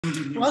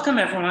Welcome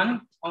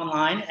everyone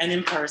online and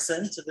in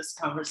person to this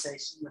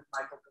conversation with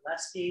Michael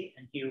Gillespie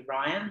and Hugh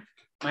Ryan.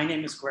 My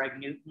name is Greg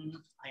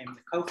Newton. I am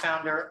the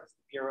co-founder of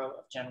the Bureau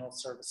of General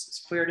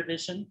Services Queer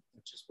Division,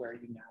 which is where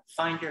you now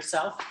find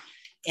yourself.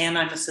 And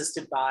I'm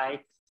assisted by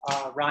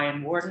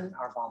Ryan Warden,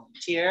 our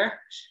volunteer.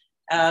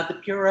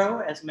 The Bureau,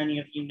 as many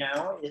of you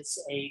know, is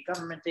a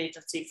government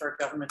agency for a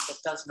government that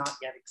does not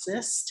yet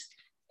exist.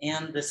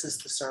 And this is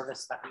the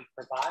service that we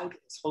provide,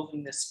 is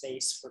holding this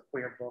space for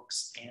queer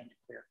books and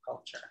queer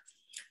culture.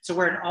 So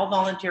we're an all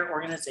volunteer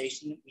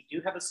organization. We do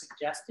have a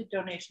suggested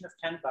donation of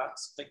 $10,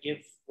 but give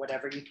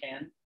whatever you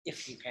can,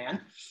 if you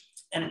can.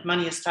 And if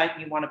money is tight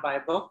and you want to buy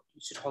a book,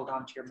 you should hold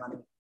on to your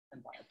money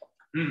and buy a book.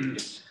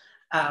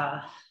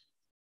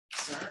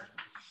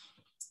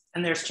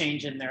 And there's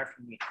change in there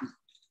from me.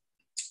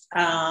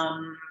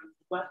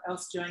 What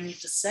else do I need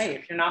to say?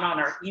 If you're not on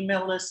our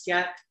email list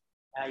yet,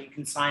 you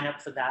can sign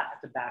up for that at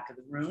the back of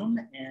the room,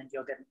 and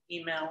you'll get an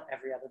email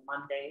every other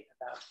Monday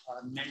about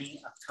our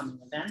many upcoming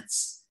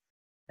events.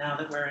 Now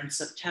that we're in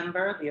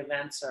September, the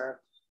events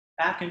are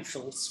back in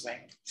full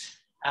swing.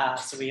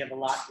 So we have a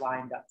lot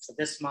lined up for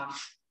this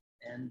month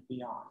and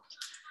beyond.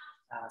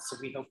 So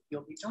we hope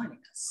you'll be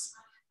joining us.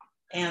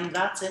 And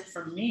that's it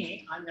from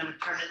me. I'm going to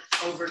turn it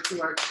over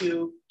to our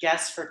two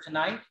guests for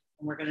tonight,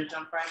 and we're going to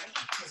jump right in.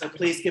 So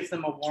please give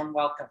them a warm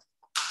welcome.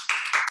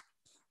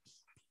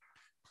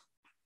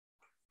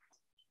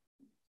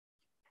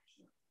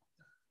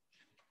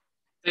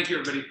 Thank you,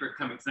 everybody, for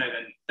coming tonight,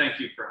 and thank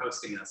you for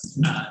hosting us.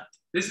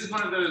 This is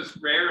one of those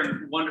rare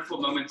and wonderful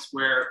moments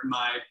where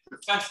my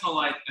professional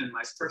life and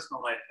my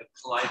personal life have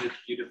collided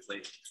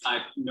beautifully.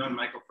 I've known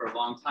Michael for a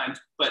long time,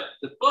 but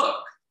the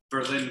book,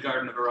 Berlin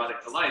Garden of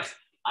Erotic Delights,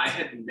 I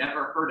had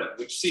never heard of,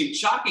 which seemed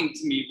shocking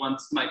to me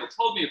once Michael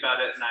told me about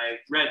it and I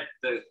read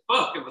the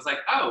book. It was like,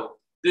 oh,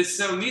 this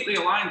so neatly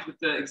aligns with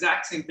the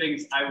exact same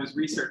things I was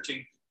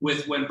researching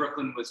with When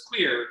Brooklyn Was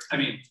Queer. I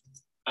mean,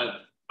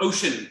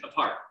 ocean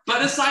apart.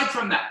 But aside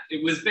from that,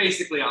 it was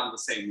basically on the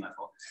same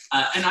level.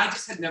 And I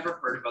just had never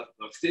heard about the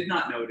book, did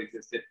not know it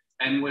existed,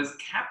 and was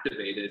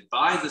captivated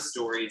by the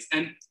stories,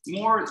 and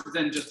more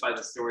than just by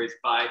the stories,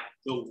 by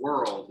the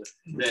world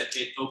that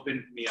it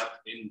opened me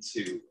up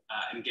into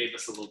and gave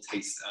us a little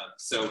taste of.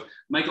 So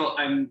Michael,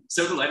 I'm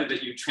so delighted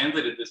that you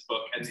translated this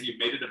book and that you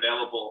made it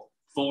available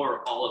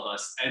for all of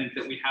us, and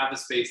that we have a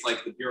space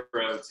like the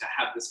Bureau to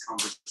have this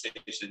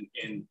conversation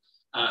in,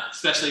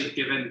 especially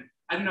given,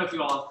 I don't know if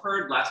you all have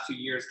heard, last 2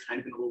 years kind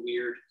of been a little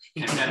weird,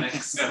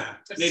 pandemics,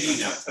 maybe you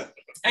know.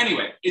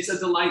 Anyway, it's a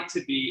delight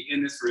to be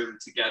in this room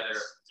together,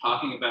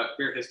 talking about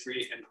queer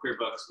history and queer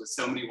books with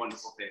so many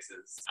wonderful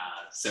faces.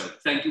 So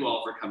thank you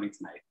all for coming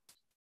tonight.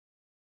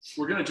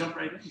 We're gonna jump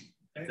right in,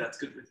 if that's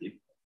good with you.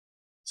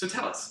 So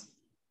tell us,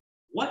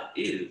 what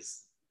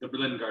is the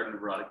Berlin Garden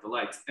of Erotic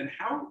Delights, and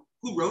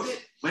who wrote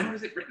it? When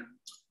was it written?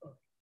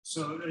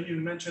 So you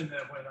mentioned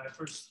that when I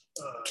first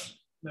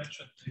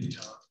mentioned the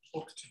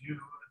book to you,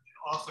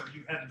 author,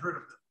 you hadn't heard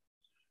of them.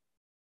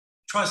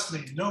 Trust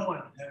me, no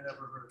one had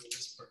ever heard of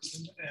this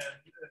person, and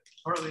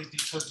partly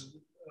because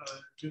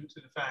due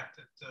to the fact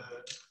that the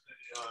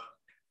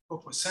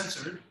book was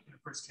censored when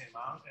it first came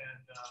out,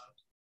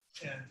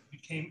 and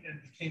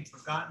became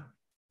forgotten.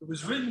 It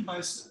was written by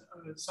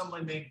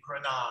someone named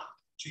Granand,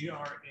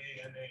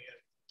 G-R-A-N-A-N.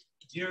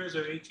 The years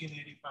are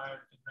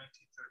 1885 to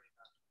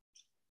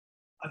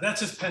 1939. That's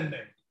his pen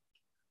name.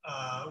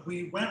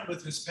 We went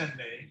with his pen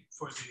name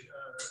for the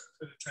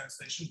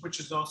translation, which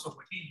is also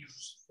what he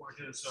used for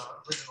his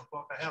original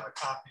book. I have a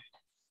copy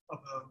of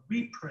a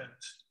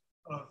reprint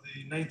of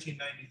the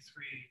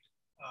 1993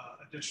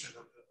 edition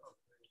of the book.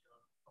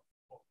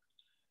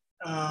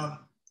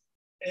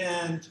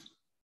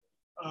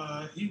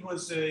 He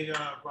was a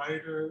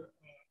writer,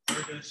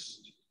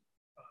 artist,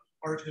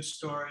 art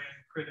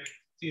historian, critic,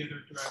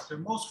 theater director,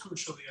 most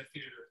crucially a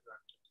theater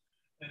director.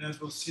 And as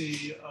we'll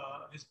see,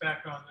 his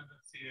background in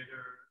the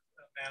theater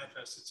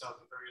manifests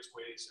itself in various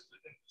ways in the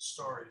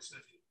stories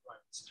that he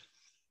writes.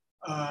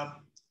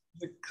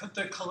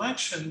 The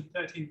collection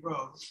that he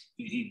wrote,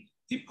 he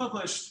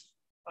published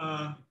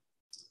 2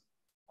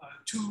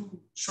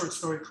 short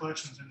story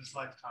collections in his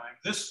lifetime.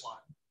 This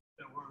one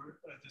that we're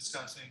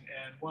discussing,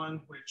 and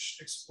one which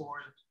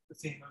explored the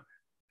theme of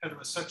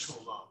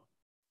heterosexual love,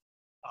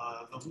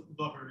 the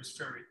lover's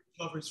fairy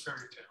tales, or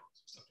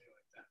something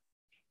like that.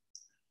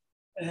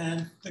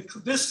 And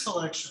this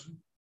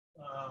collection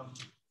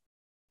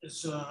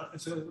is a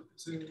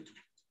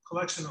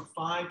collection of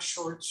 5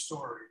 short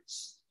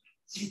stories,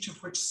 each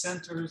of which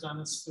centers on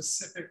a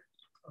specific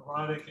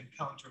erotic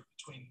encounter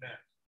between men.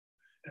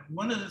 And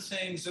one of the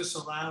things this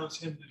allows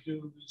him to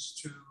do is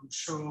to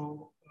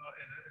show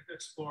and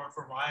explore a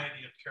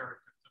variety of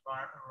characters,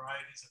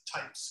 varieties of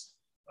types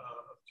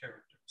of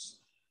characters.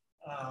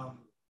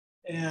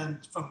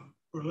 And from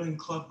Berlin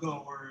club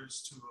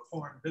goers to a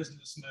foreign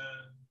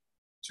businessman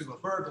to a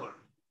burglar.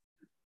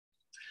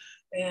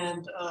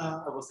 And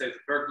I will say the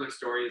burglar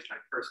story is my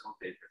personal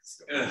favorite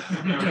story.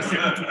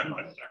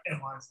 And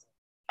why is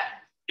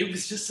that? It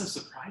was just so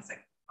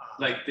surprising.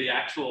 Like the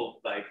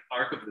actual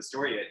arc of the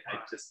story, I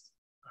just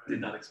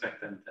Did not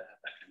expect them to have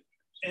that kind of.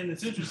 And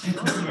it's interesting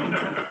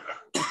also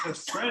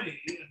because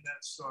Freddie in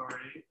that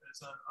story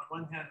is on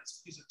one hand, it's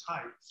a piece of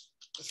type,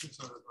 this is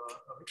sort of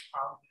a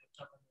proudly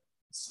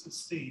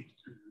steed,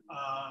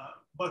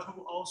 but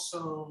who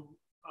also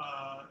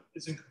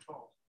is in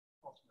control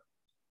ultimately.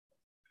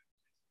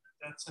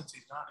 In that sense,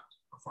 he's not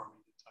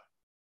performing the type.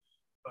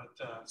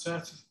 But so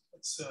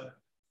it's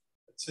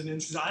an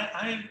interesting.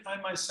 I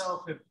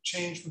myself have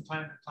changed from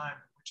time to time,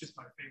 which is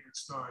my favorite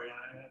story.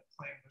 I have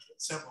claimed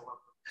several of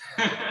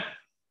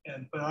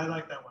them, but I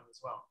like that one as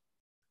well.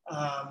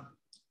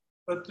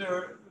 But there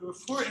are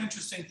four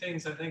interesting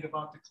things I think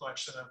about the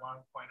collection I want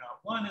to point out.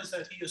 One is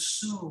that he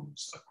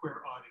assumes a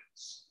queer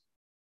audience,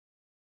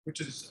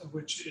 which is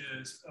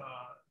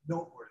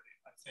noteworthy,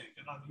 I think,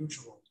 and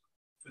unusual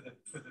for the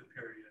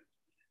period.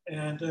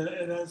 And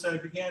as I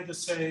began to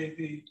say,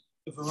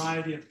 the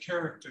variety of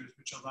characters,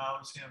 which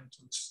allows him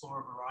to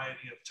explore a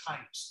variety of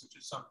types, which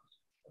is something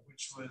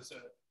which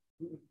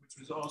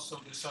was also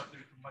the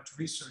subject of much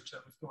research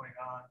that was going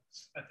on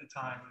at the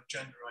time of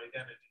gender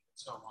identity and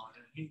so on.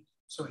 And he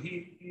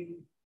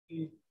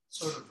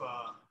sort of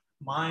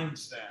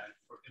mines that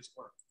for his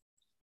work.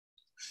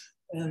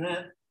 And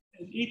then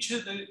each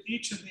of the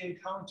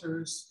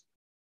encounters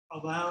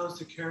allows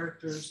the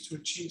characters to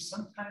achieve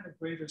some kind of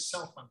greater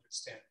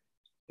self-understanding.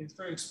 He's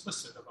very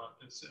explicit about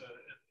this in the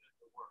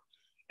work.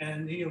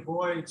 And he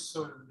avoids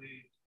sort of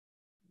the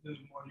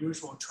more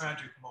usual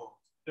tragic mode.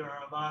 There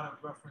are a lot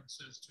of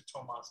references to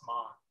Thomas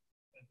Mann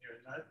in here,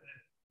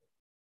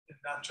 and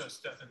not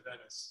just Death in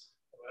Venice,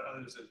 but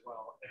others as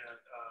well, and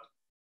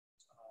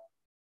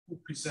who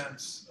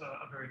presents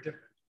a very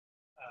different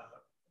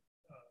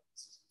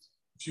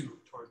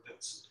view toward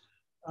this.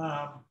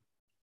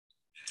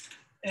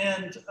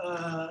 And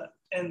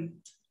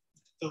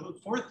the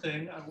fourth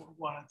thing I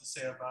wanted to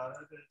say about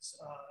it is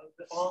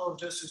that all of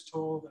this is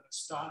told in a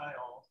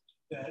style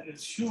that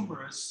is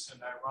humorous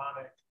and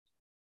ironic,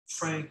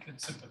 frank and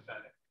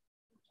sympathetic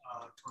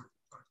toward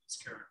these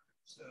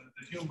characters.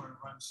 The humor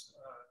runs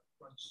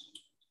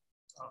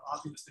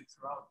obviously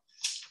throughout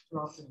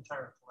the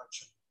entire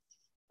collection.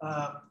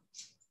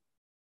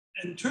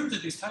 In terms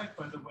of these types,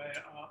 by the way,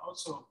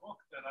 also a book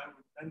that I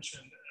would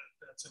mention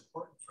that's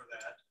important for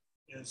that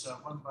is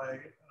one by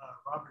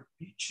Robert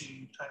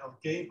Beachy titled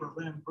Gay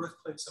Berlin,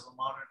 Birthplace of a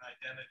Modern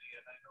Identity.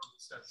 And I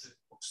noticed that the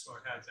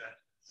bookstore has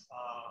that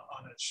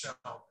on its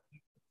shelf.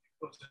 It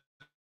goes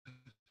into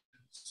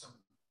some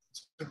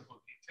considerable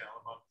detail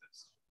about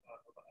this,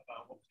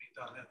 about what was being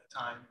done at the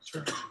time in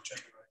terms of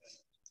gender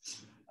identity.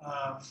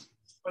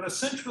 But a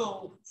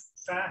central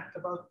fact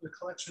about the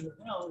collection as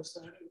well is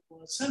that it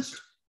was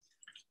censored.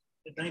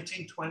 In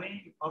 1920,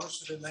 he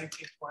published it in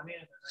 1920,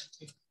 and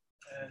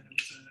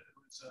it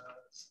was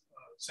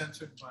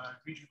censored by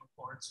regional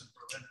courts in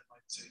Berlin and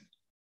Leipzig.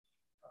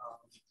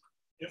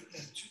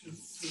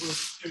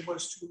 It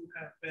was to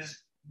have been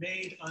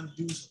made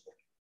unusable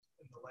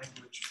in the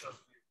language of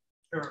the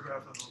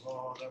paragraph of the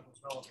law that was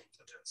relevant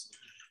to this.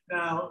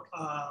 Now,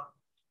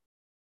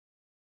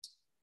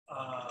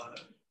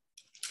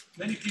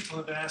 many people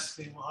have asked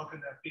me, well, how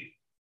can that be?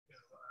 You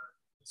know,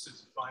 this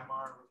is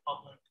Weimar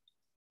Republic,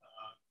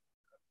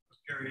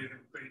 a period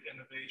of great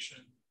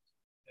innovation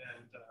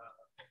and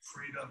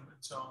freedom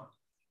and so on.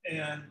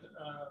 And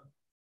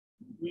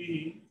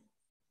we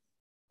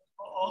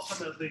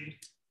ultimately,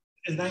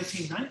 in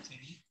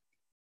 1919,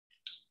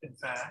 in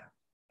fact,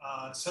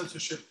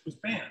 censorship was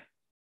banned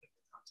in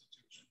the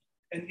Constitution.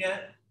 And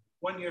yet,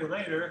 1 year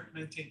later,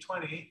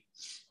 1920,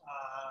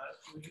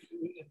 in the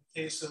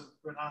case of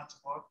Granand's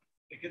book,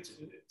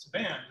 it's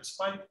banned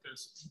despite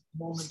this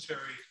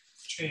momentary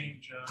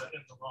change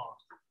in the law.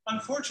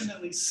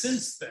 Unfortunately,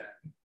 since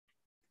then,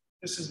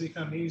 this has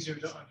become easier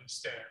to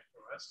understand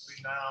for us. We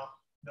now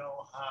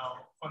know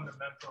how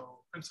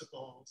fundamental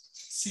principles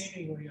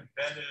seemingly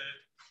embedded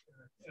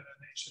in a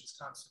nation's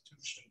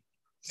constitution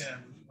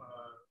can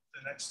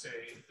the next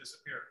day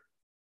disappear.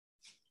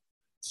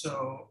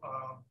 So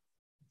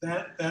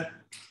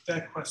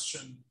that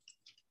question,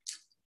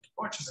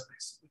 fortunately,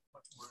 is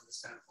much more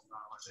understandable now,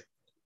 I think.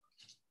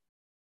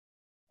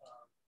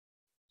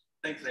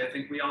 Thankfully, I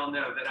think we all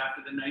know that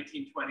after the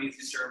 1920s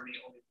in Germany,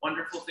 only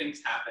wonderful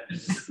things happened. And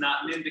this is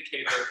not an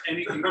indicator of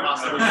anything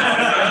possible in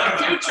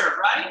the future,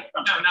 right?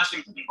 No,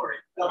 nothing to worry.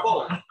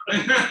 Double.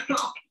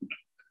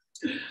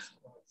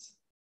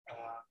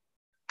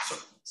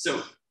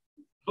 So,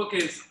 book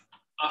is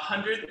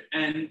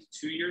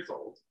 102 years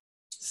old,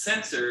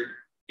 censored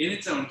in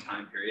its own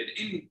time period,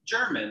 in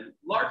German,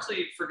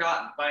 largely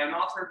forgotten by an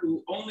author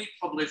who only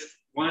published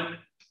one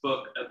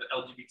book of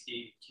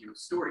LGBTQ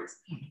stories.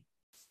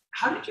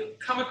 How did you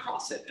come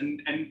across it,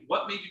 and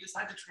what made you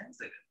decide to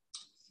translate it?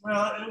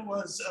 Well, it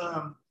was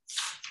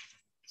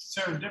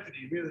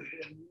serendipity, really.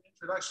 In the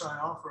introduction, I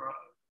offer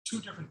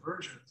two different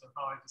versions of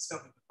how I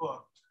discovered the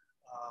book.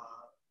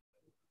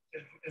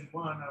 In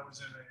one, I was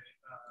in a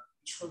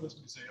Schroeder's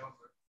Museum,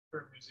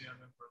 or Museum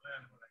in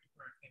Berlin, where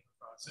I came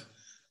across it.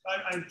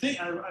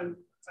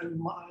 I'm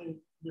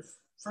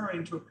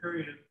referring to a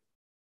period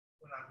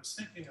when I was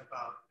thinking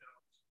about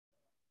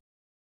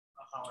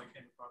how I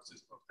came across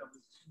this book. That was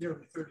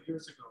nearly 30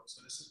 years ago.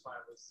 So this is why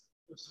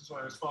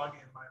I was foggy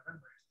in my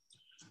memory.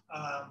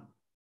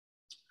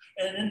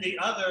 And in the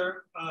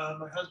other,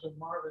 my husband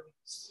Marvin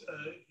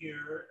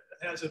here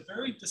has a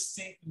very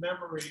distinct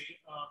memory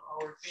of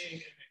our being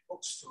in a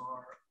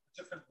bookstore,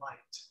 a different light.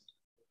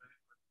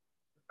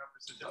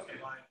 Remembers a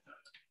different light. It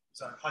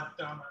was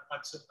down on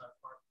Hudson, not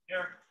far from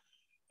here.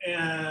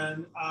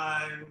 And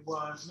I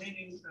was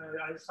meaning,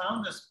 I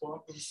found this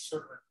book. It was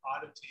sort of an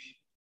oddity.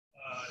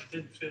 It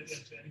didn't fit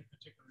into any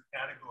particular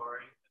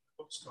category in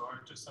the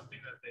bookstore, just something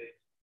that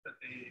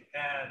they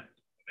had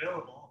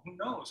available. Who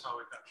knows how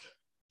it got there?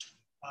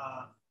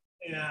 I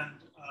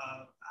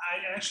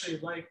actually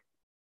like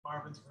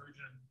Marvin's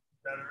version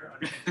better. I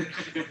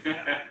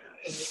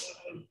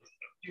mean,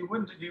 you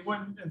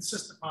wouldn't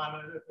insist upon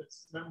it if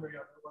its memory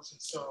of it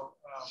wasn't so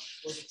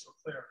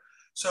clear.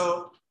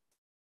 So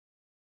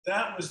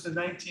that was the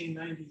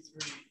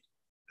 1993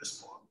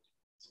 this book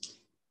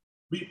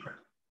reprint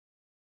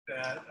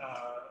that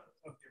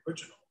of the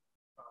original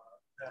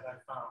that I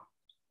found.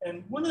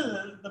 And one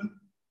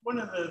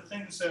of the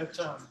things that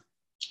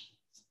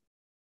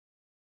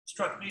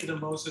struck me the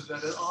most is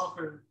that it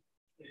offered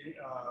a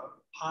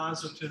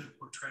positive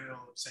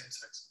portrayal of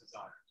same-sex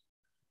desire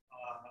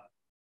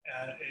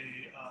at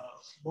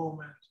a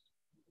moment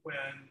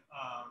when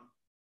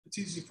it's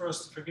easy for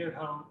us to forget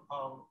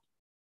how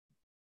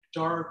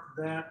dark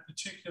that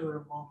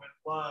particular moment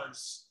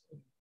was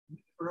in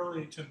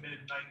early to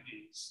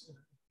mid-90s in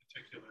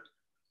particular.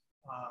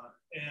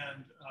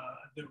 And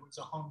there was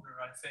a hunger,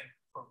 I think,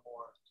 for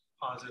more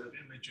positive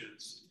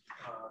images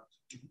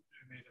to be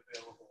made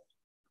available.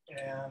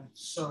 And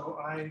so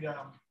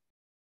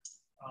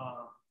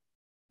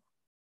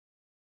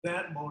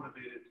that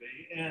motivated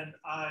me. And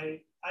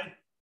I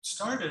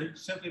started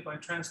simply by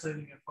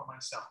translating it for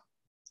myself.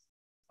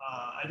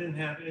 I didn't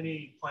have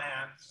any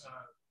plan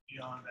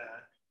beyond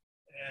that.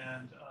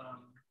 And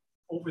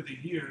over the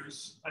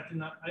years, I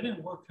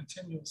didn't work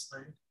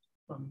continuously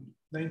from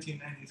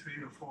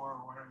 1993 to 4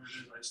 or whatever it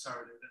is I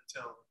started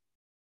until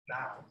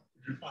now.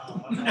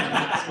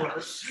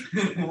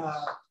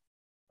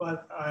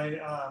 But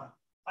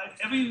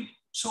every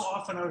so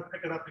often I would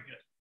pick it up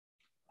again.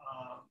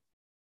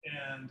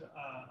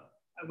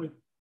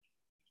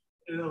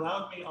 It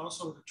allowed me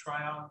also to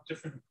try out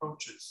different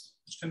approaches,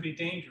 which can be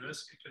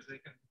dangerous because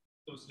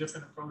those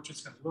different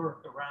approaches can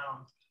lurk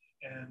around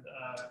and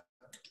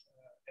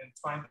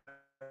find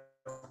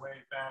their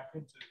way back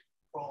into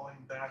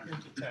crawling back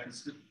into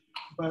text.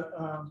 But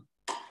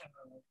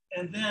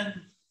and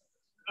then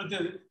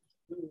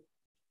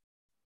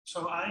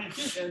so I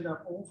did end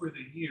up over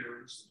the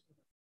years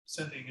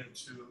sending it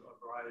to a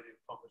variety of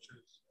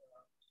publishers.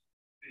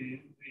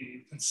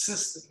 The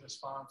consistent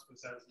response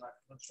was that it's not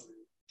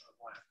commercially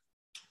viable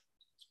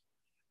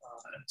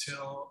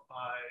until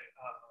I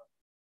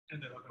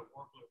ended up at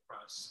Warbler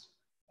Press,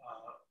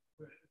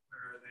 where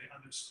they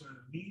understood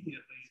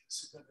immediately the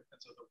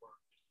significance of the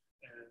work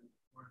and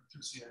were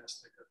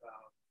enthusiastic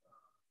about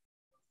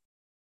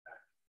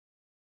that.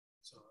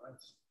 So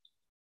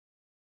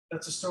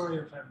that's a story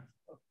of how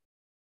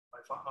I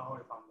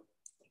found it.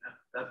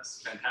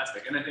 That's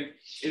fantastic. And I think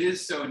it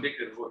is so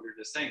indicative of what we were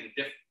just saying.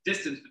 The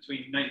distance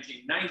between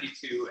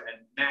 1992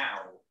 and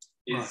now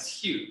is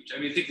huge. I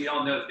mean, I think we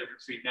all know the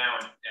difference between now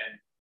and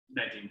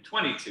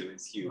 1922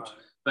 is huge. Right.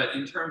 But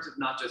in terms of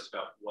not just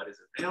about what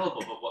is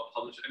available, but what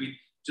published, I mean,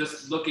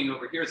 just looking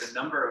over here is a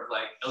number of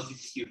like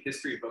LGBTQ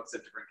history books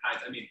of different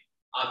kinds. I mean,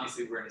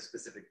 obviously we're in a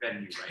specific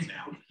venue right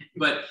now,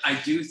 but I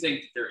do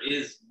think there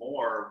is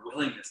more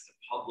willingness to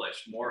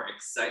publish, more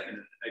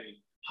excitement. I mean,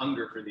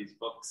 hunger for these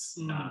books,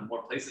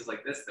 more places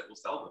like this that will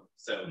sell them.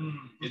 So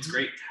it's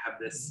great to have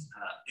this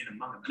in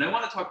among them. And I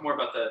want to talk more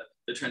about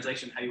the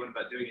translation, how you went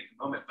about doing it in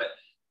a moment. But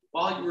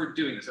while you were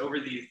doing this, over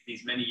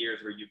these many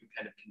years where you've been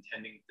kind of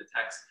contending with the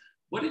text,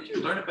 what did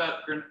you learn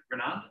about Granand?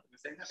 Am I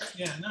saying that right?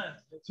 Yeah, no.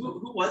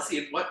 Who was he,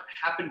 and what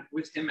happened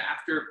with him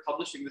after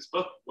publishing this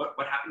book?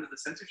 What happened to the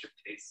censorship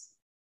case?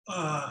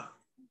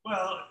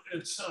 Well,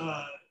 it's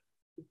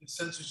the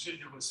censorship,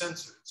 it was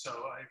censored, so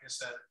I guess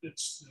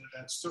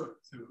that stood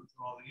through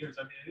all the years.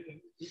 I mean,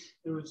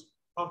 it was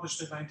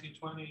published in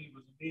 1920. It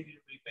was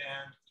immediately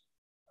banned.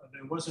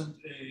 There wasn't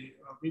a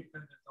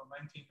reprint until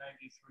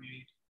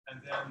 1993,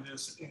 and then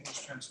this English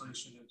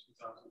translation in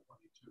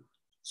 2022.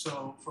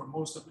 So for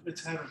most of it,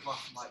 it's had a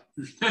rough life.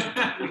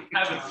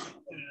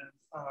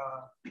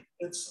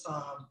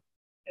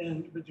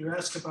 But you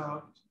ask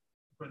about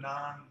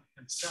Granand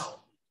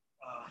himself,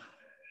 and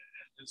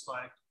it's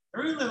like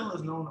very little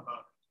is known about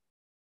it.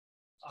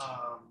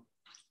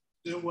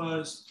 It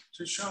was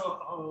to show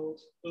how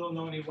little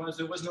known he was.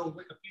 There was no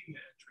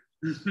Wikipedia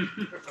entry.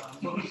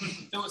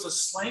 There was a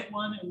slight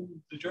one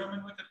in the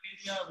German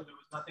Wikipedia, but there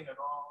was nothing at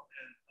all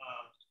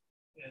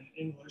in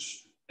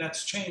English.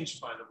 That's changed,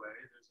 by the way.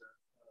 There's a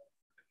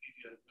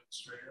Wikipedia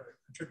administrator,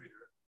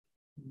 contributor,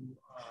 who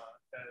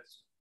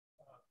has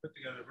put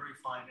together a very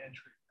fine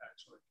entry,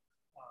 actually,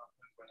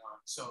 when it went on.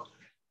 So,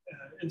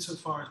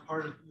 insofar as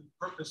part of the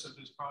purpose of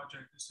this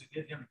project is to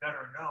get him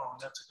better known,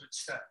 that's a good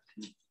step.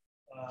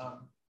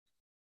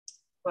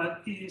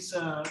 But he's,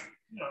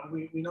 you know,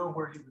 we know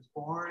where he was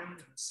born, in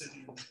a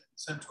city in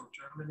central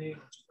Germany,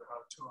 which is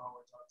about 2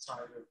 hours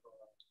outside of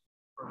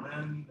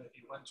Berlin, that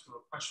he went to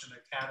a Prussian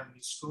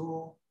Academy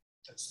school.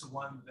 That's the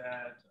one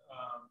that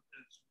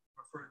is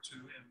referred to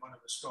in one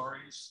of the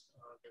stories,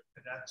 the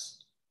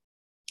cadets.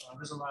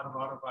 There's a lot of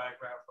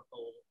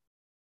autobiographical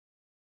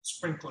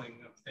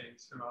sprinkling of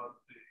things throughout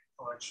the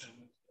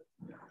collection,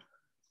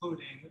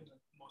 including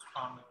most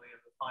prominently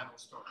in the final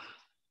story.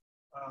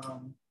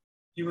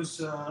 He was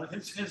he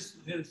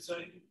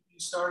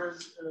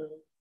started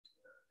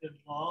in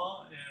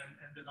law and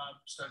ended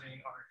up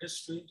studying art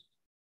history,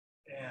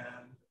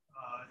 and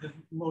his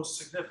most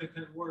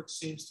significant work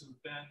seems to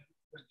have been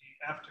when he,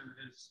 after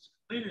his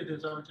completed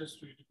his art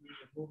history degree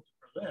and moved to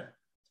Berlin,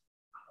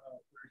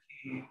 where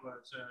he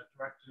was a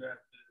director at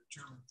the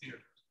German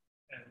theater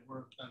and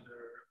worked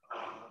under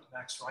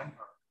Max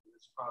Reinhardt, who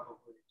is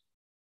probably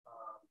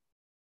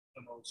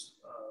the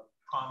most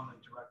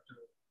prominent director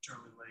of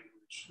German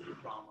language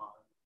drama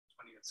in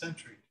the 20th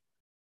century.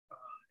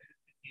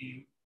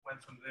 He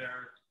went from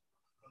there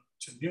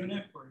to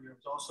Munich, where he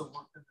was also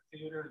worked in the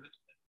theater. The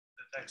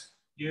next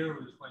year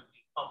was when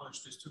he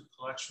published his 2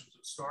 collections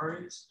of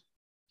stories.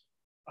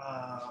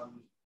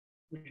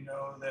 We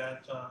know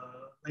that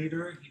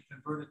later he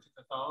converted to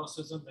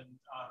Catholicism and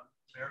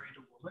married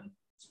a woman.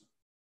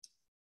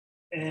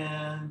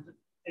 And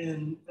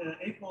in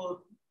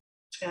April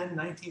 10,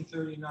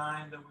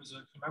 1939, there was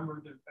a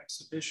commemorative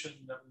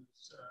exhibition that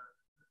was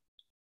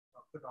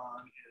put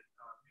on in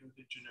Rio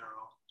de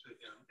Janeiro to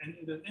him. And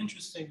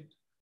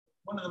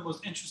one of the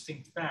most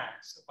interesting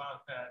facts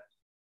about that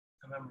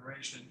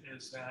commemoration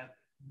is that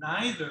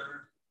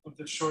neither of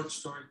the short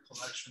story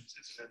collections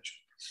is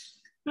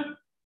mentioned,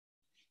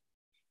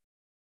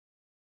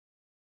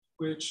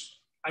 which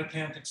I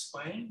can't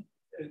explain.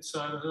 It's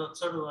sort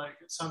of like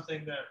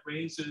something that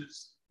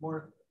raises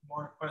more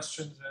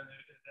questions than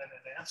it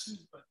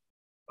answers.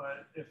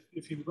 But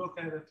if you look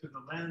at it through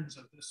the lens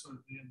of this sort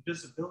of the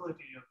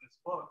invisibility of this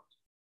book,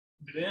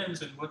 it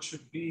ends in what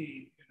should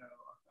be, you know,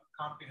 a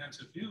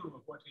comprehensive view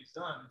of what he's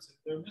done.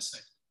 They're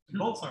missing.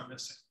 Both are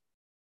missing.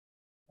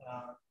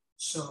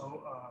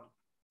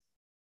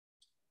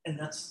 And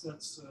that's what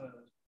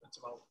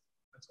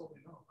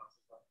we know about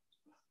the book.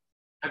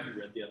 Have you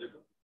read the other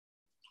book?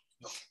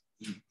 No.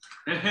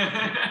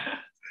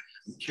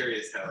 I'm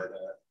curious how it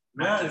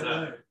matches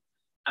up.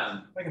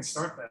 I can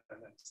start that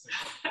next.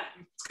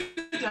 It's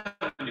good to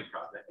have a new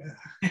project.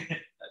 Yeah.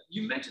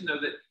 You mentioned,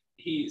 though, that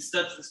he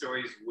studs the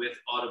stories with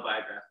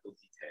autobiographical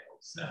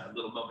details,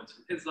 little moments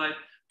from his life,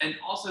 and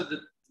also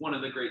one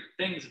of the great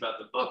things about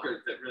the book,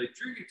 or that really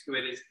drew you to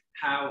it, is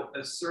how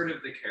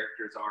assertive the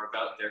characters are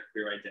about their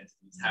queer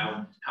identities,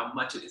 how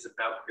much it is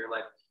about queer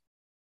life.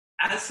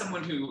 As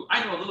someone who,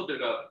 I know a little bit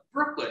about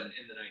Brooklyn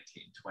in the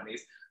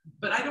 1920s,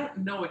 but I don't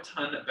know a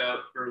ton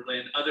about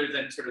Berlin other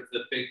than sort of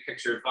the big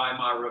picture,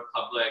 Weimar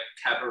Republic,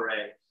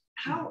 cabaret.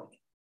 How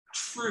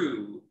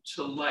true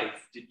to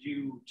life do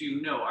you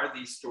know are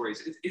these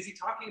stories? Is he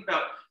talking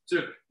about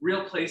sort of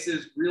real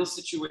places, real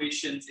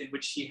situations in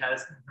which he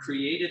has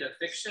created a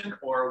fiction,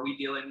 or are we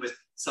dealing with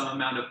some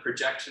amount of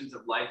projections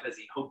of life as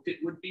he hoped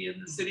it would be in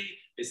the city?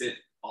 Is it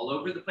all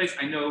over the place?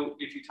 I know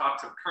if you talk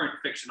to current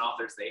fiction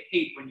authors, they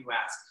hate when you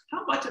ask,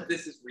 how much of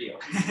this is real?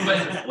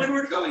 But when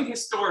we're going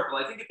historical,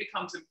 I think it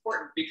becomes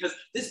important, because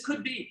this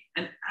could be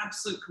an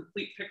absolute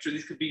complete picture.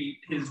 These could be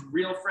his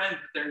real friends,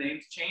 but their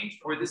names changed,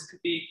 or this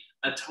could be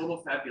a total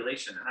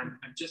fabulation. And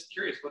I'm just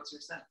curious, what's your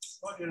sense?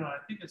 Well, you know, I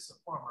think it's the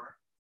former.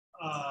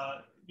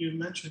 You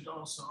mentioned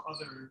also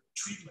other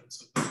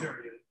treatments of the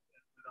period,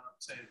 without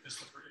saying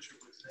Christopher Isher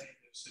was named,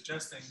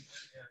 suggesting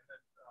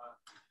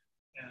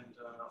and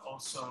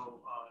also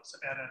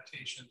some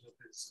adaptations of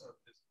his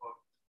book,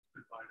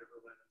 Goodbye to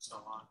Berlin, and so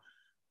on,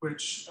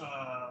 which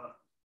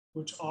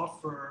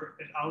offer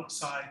an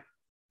outside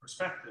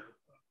perspective of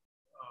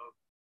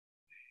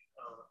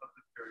the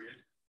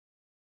period,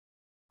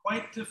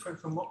 quite different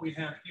from what we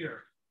have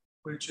here,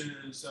 which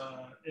is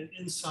an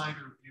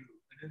insider view,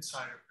 an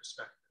insider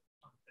perspective.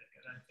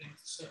 And I think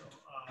so.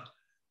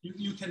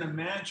 You can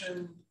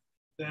imagine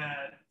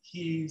that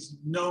he's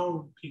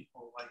known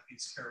people like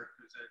these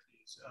characters that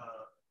he's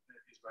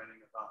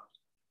writing about,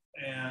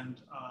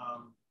 and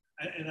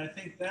I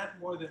think that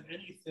more than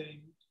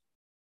anything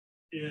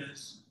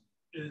is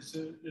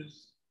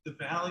the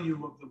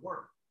value of the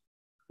work,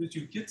 because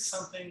you get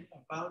something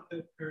about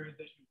that period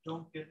that you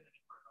don't get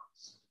anywhere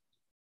else.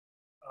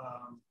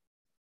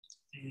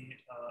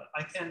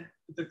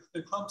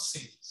 The club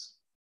scenes,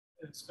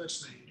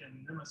 especially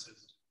in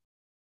Nemesis,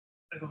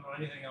 I don't know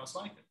anything else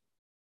like it.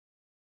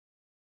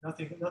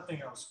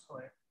 Nothing else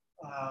quite.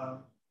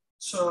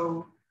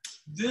 So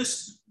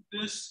this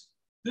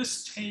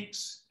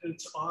takes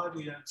its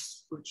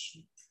audience, which,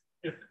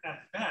 if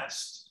at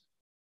best,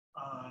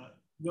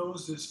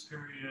 knows this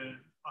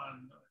period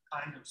on a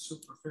kind of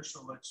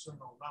superficial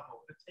external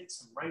level, it takes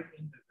them right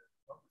into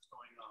what was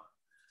going on,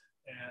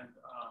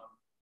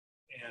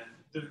 and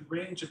the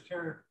range of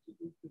characters,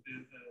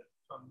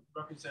 from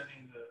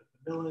representing the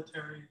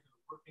military, the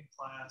working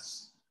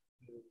class,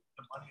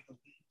 the money, the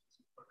lead, as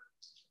you put it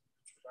in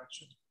the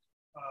introduction,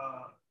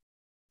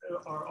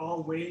 are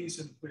all ways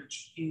in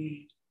which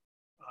he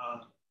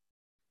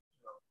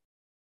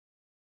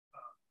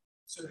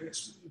so he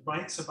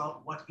writes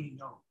about what he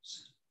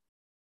knows.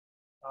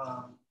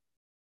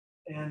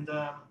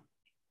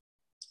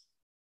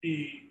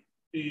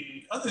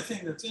 The other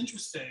thing that's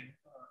interesting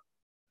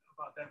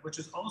about that, which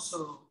is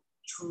also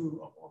true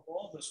of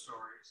all the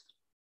stories,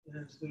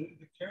 is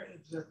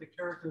that the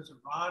character's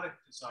erotic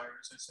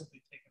desires are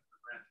simply taken for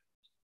granted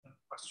and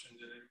questioned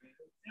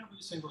in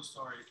every single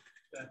story.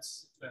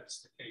 That's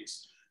the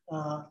case.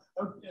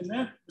 In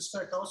that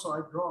respect, also,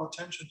 I draw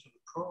attention to the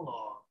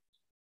prologue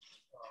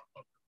of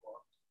the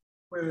book,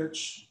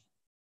 which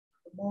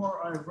the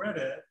more I read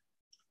it,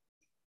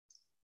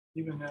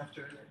 even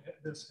after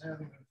this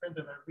having been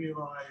printed, I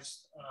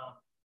realized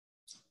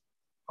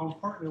how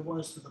important it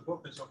was to the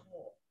book as a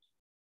whole.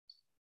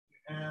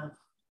 You have,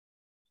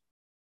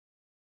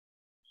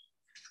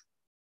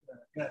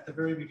 at the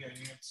very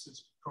beginning, it's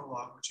this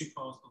prologue, which he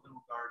calls The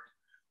Little Garden,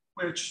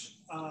 which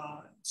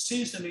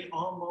seems to me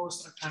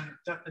almost a kind of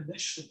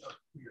definition of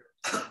queer.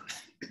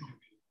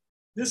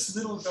 This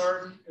little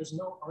garden is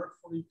no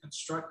artfully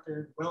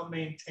constructed,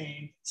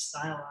 well-maintained,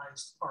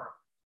 stylized park.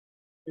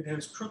 It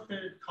has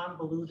crooked,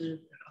 convoluted,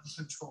 and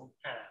uncontrolled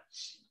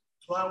paths,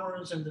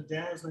 flowers in the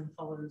dazzling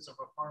colors of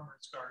a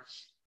farmer's garden,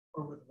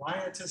 or with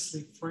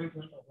riotously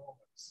fragrant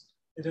aromas.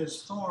 It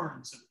has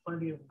thorns and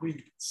plenty of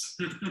weeds.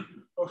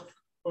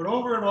 But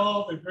over it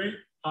all, the great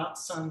hot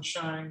sun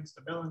shines,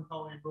 the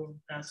melancholy moon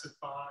passes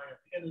by, and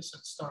the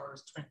innocent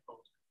stars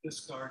twinkle. This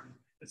garden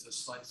is a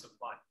slice of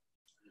life.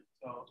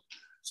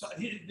 So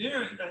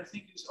there, I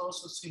think you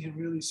also see him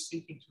really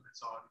speaking to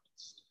his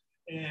audience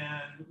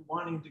and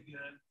wanting to get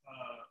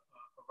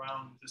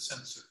around the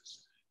censors.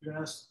 You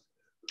asked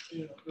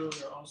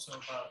earlier also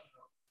about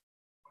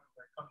what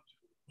did I come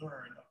to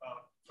learn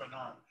about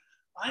Granand.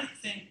 I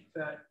think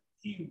that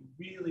he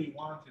really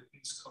wanted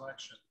these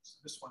collections,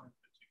 this one in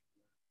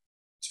particular,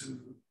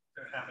 to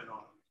have an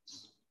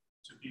audience,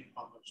 to be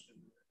published and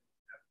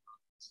have an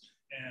audience.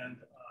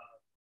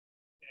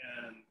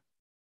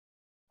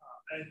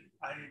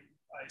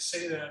 I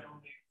say that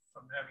only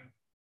from having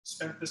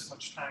spent this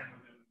much time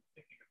with him,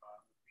 thinking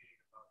about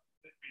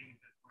it, reading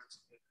the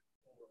works of it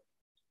before.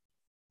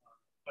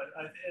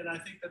 I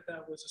think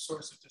that was a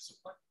source of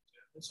disappointment to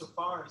him.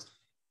 Insofar as,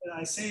 and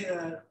I say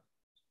that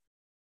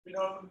we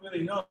don't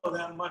really know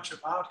that much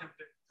about him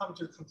to come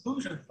to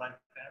conclusions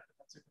like that, but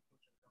that's a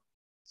conclusion.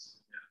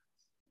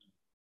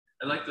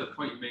 Yeah. I like the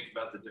point you make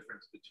about the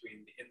difference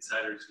between the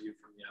insider's view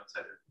from the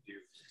outsider's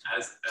view.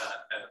 As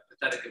a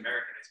pathetic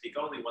American, I speak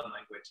only one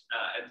language.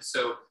 And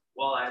so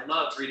while I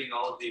love reading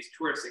all of these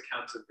tourist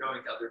accounts of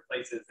going to other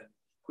places and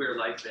queer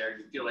life there,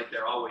 you feel like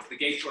the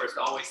gay tourist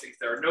always thinks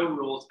there are no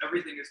rules,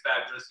 everything is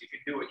fabulous, you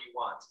can do what you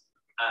want.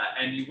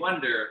 And you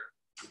wonder,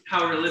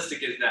 how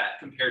realistic is that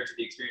compared to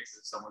the experiences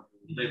of someone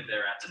who lived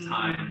there at the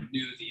time,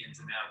 knew the ins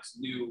and outs,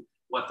 knew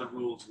what the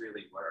rules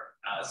really were.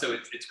 So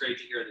it's great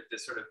to hear that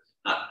this sort of,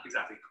 not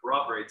exactly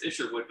corroborates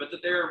Isherwood, but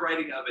that they're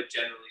writing of a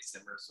generally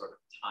similar sort of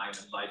time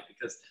in life,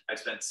 because I've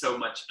spent so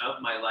much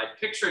of my life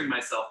picturing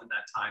myself in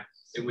that time,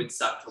 it would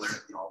suck to learn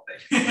it all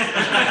things.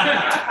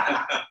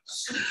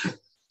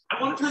 I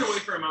want to turn away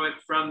for a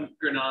moment from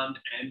Granand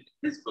and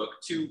his book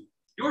to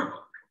your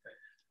book.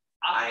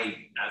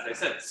 I, as I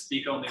said,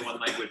 speak only one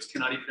language,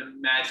 cannot even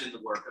imagine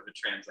the work of a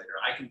translator.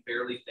 I can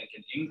barely think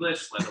in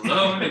English, let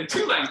alone in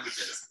two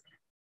languages.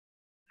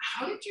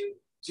 How did you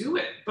do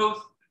it?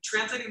 Both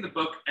translating the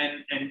book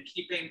and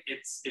keeping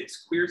its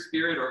queer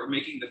spirit, or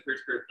making the queer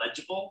spirit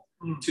legible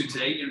to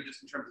today,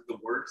 just in terms of the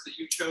words that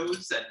you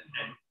chose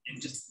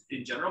and just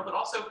in general, but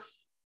also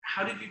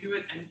how did you do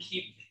it and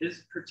keep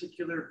his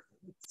particular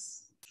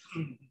voice?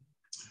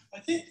 I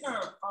think there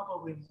are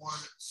probably more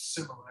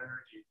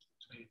similarities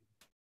between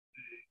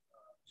the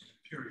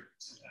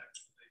periods,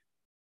 actually.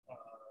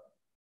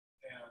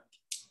 And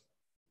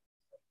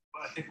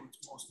I think what's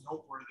most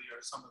noteworthy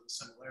are some of the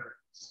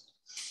similarities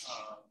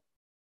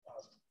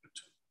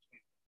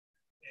between.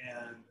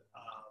 And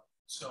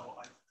so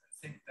I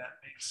think that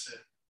makes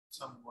it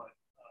somewhat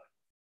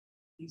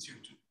easier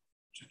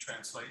to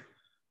translate.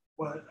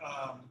 What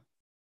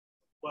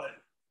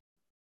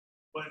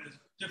is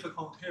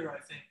difficult here, I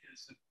think,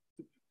 is the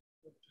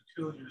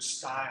peculiar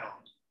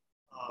style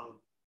of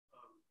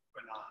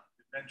Granand.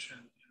 You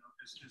mentioned,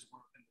 his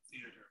work in the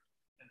theater,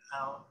 and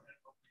how, and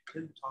what we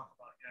didn't talk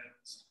about yet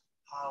is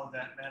how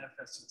that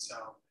manifests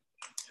itself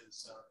in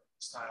his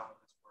style of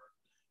his work.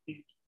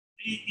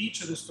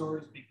 Each of the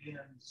stories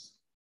begins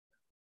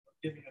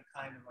giving a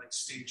kind of like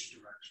stage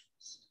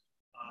directions.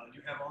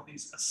 You have all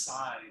these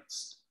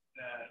asides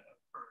that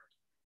occur,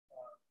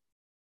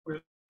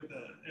 where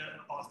the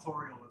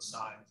authorial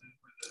asides, and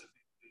where the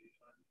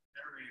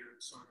narrator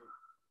sort of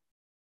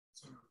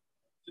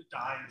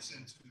dives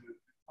into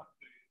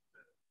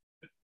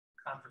the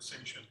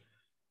conversation.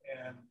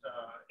 And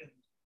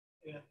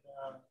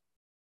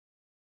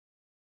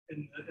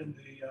in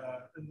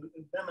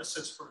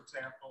Nemesis, for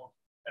example,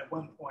 at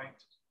one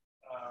point,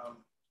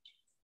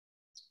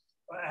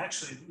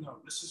 Actually, no,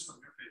 this is from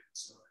your favorite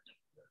story,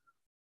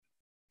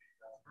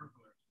 the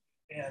burglar.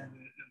 And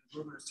the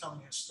burglar is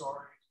telling his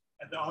story,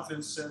 and the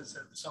author says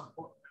at some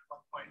point,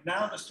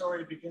 now the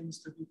story begins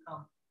to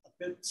become a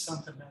bit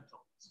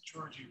sentimental.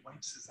 Georgie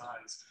wipes his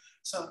eyes.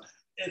 So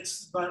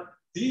but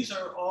these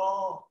are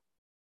all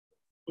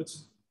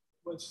what's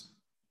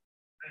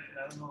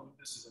I don't know if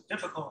this is a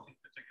difficulty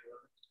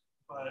particularly,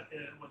 but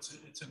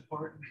it's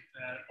important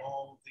that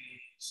all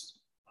these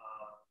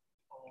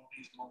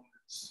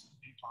moments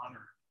be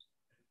honored.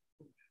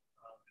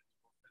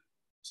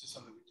 This is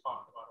something we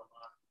talk about a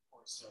lot, of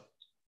course,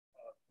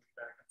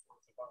 back and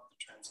forth about the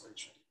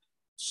translation.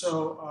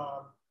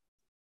 So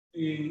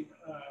the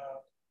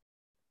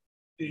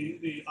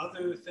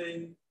other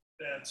thing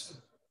that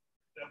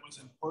was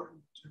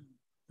important to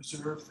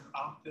preserve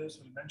throughout this,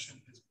 we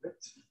mentioned his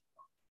wit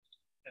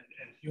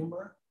and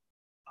humor.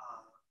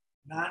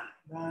 Not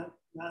a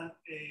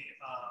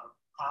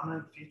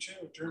prominent feature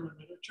of German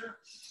literature.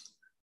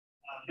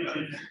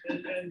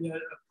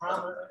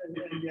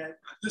 And yet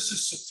this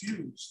is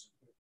suffused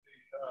with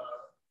the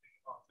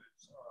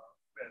author's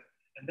wit,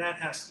 and that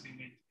has to be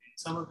maintained.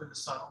 Some of it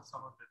is subtle,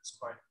 some of it is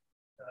quite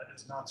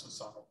is not so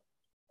subtle.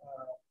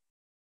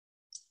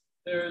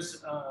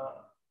 There's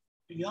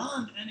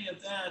beyond any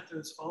of that,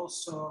 there's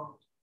also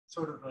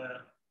sort of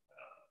a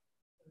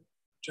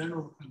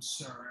general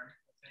concern,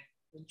 I think,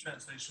 in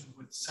translation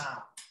with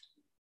sound.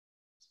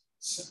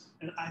 So,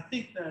 and I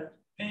think that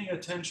paying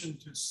attention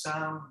to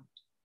sound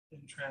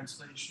in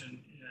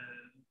translation is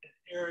an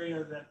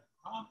area that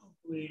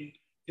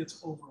probably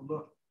gets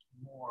overlooked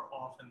more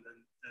often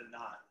than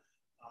not.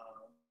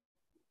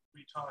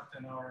 We talked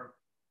in our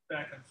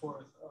back and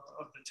forth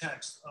of the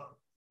text of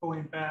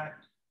going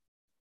back,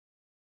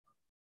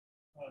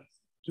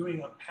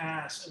 doing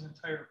an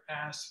entire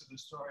pass through the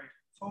story,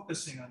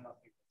 focusing on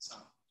nothing but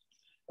sound.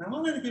 And I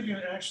wanted to give you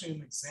actually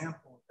an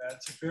example of that.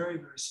 It's a very,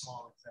 very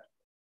small example,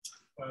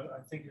 but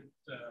I think it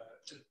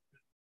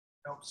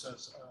helps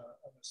us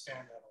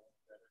understand that a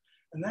little better.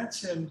 And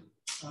that's in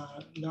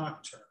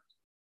Nocturne.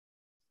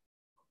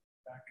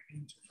 Back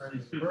into Freddy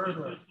the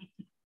Burglar.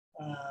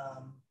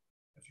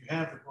 If you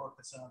have the book,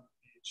 it's on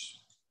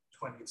page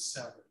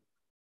 27.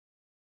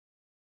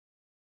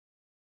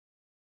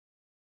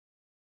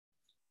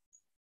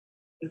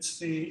 It's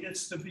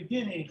the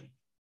beginning.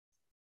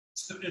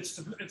 It's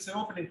the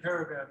opening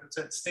paragraph. It's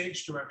that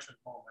stage direction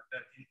moment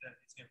that he's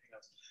giving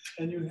us,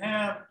 and you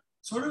have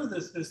sort of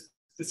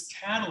this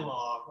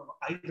catalog of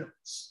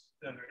items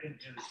that are in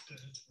his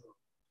room.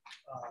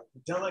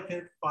 The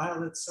delicate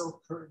violet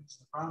silk curtains,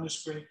 the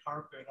brownish gray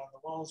carpet, on the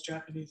walls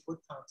Japanese wood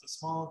cuts, a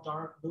small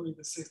dark Louis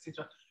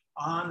XVI,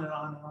 on and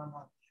on and on and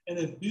on, and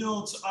it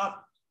builds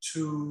up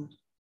to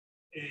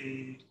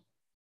a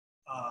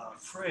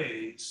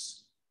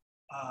phrase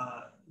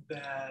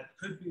that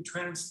could be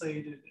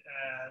translated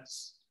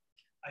as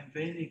ein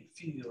wenig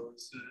viel,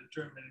 is the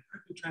German. It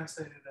could be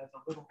translated as a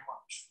little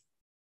much.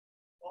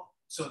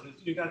 So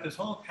you got this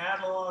whole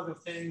catalog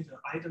of things, of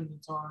items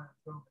and so on,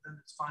 and then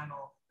this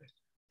final,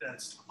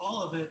 that's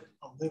all of it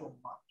a little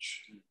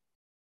much.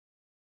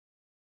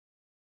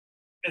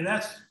 And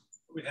that's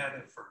what we had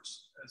at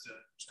first as a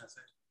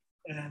translation.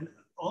 And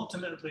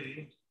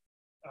ultimately,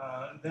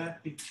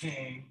 that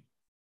became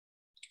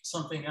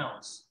something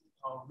else.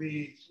 I'll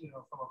read,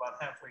 from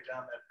about halfway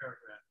down that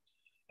paragraph.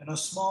 And a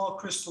small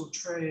crystal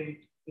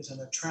tray is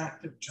an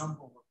attractive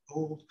jumble of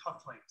gold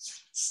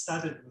cufflinks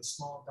studded with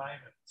small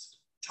diamonds,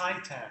 tie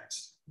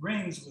tacks,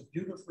 rings with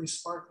beautifully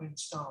sparkling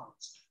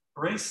stones,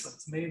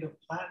 bracelets made of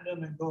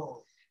platinum and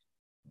gold,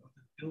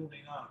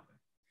 building up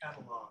a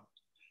catalog.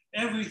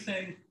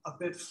 Everything a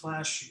bit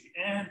flashy,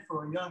 and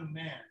for a young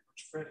man,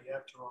 which Freddie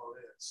after all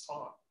is,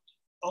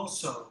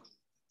 also a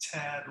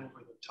tad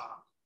over the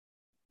top.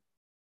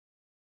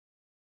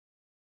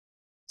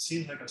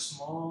 Seems like a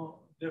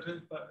small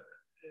difference, but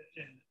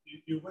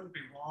you wouldn't be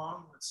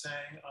wrong with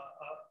saying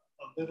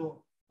a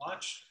little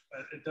much,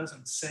 but it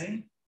doesn't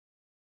sing,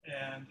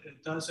 and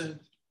it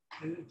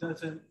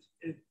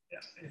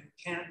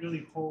can't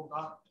really hold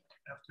up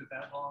after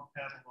that long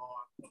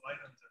catalog of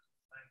items that we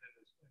find in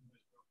this room.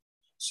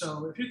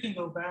 So if you can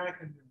go back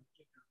and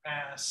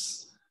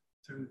pass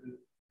through the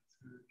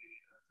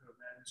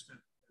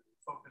manuscript and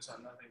focus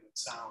on nothing but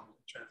sound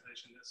in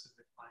translation, this is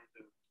the kind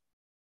of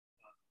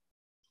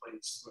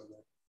place where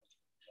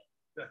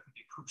that can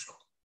be crucial.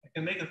 It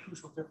can make a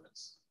crucial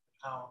difference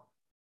in how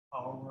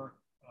our work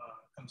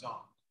comes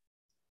on.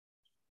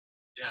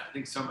 Yeah, I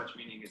think so much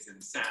meaning is in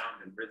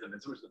sound and rhythm,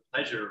 and so much the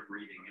pleasure of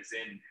reading is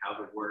in how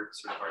the words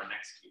sort of are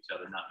next to each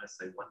other, not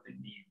necessarily what they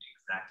mean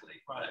exactly.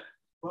 Right.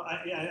 Well,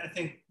 I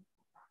think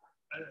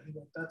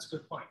that's a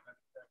good point. I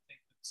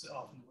think it's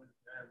often when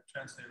you have a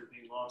translator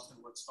being lost in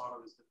what's thought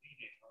of as the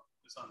meaning, or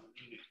is on the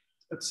meaning.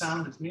 But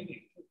sound is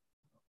meaning.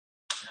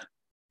 Yeah,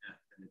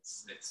 and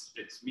it's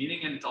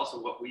meaning, and it's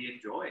also what we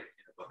enjoy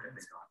in a book. I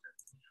think often.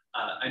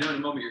 I know in a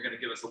moment you're going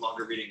to give us a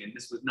longer reading, and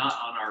this was not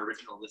on our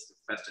original list of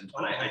questions,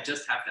 but I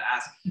just have to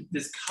ask,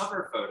 this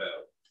cover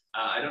photo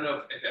I don't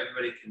know if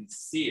everybody can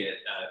see it.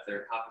 If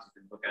there are copies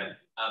you can look at.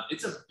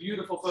 It's a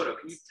beautiful photo.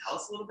 Can you tell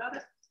us a little about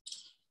it?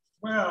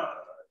 Well,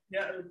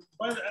 yeah,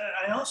 but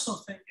I also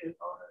think it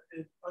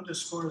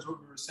underscores what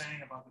we were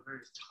saying about the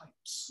various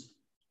types.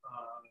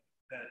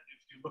 That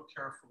if you look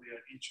carefully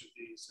at each of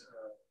these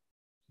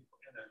people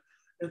in it,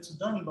 it's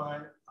done by,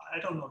 I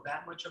don't know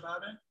that much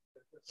about it,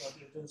 but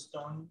it is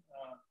done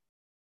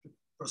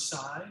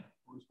Versailles,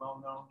 who is a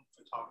well-known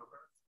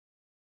photographer.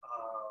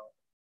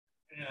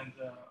 And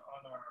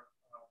on our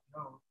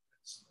note,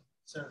 it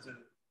says that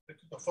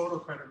the photo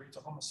credit reads a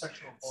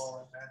homosexual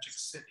ball in Magic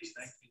City,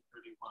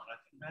 1931. I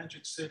think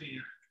Magic City,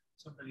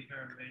 somebody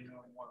here may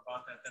know more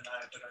about that than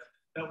I, but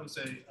that was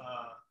an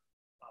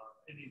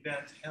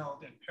event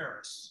held in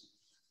Paris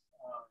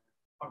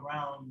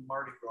around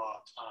Mardi Gras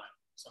time,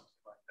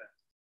 something like that.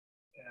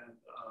 And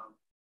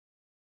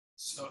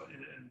so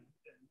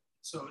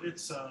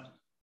it's a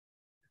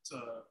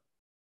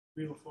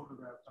real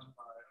photograph done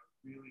by a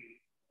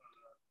really,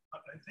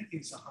 I think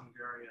he's a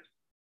Hungarian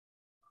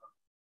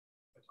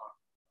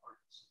photographer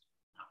artist.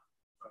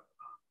 But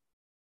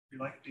we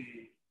like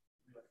the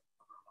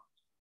cover a lot.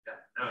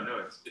 Yeah,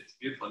 no, it's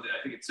beautiful. I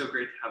think it's so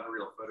great to have a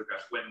real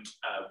photograph. When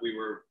we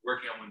were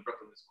working on When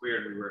Brooklyn Was Queer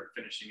and we were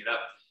finishing it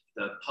up,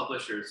 the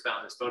publishers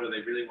found this photo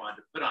they really wanted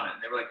to put on it.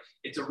 And they were like,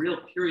 it's a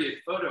real period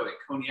photo at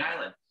Coney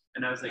Island.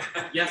 And I was like,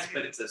 yes,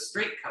 but it's a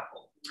straight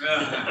couple.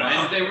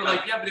 And they were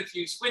like, yeah, but if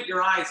you squint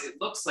your eyes, it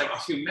looks like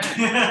two men.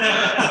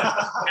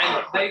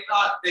 And they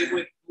thought they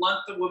would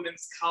blunt the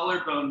woman's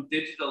collarbone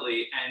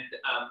digitally and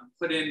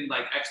put in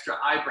like extra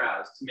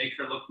eyebrows to make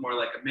her look more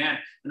like a man.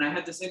 And I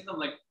had to say to them,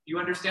 like, you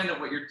understand that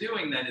what you're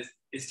doing then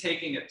is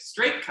taking a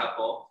straight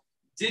couple,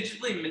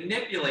 digitally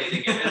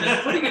manipulating it, and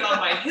then putting it on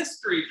my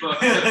history book,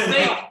 the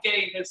fake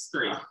gay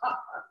history.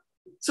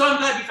 So I'm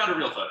glad you found a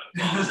real photo.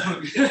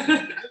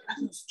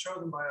 This was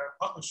chosen by our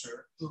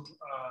publisher, who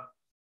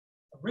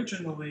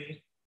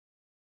originally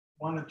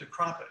wanted to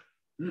crop it.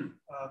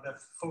 That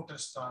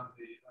focused on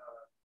the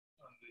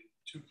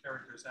two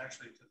characters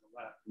actually to the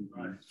left,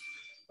 right?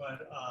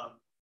 But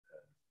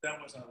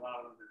that wasn't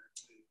allowed under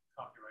the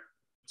copyright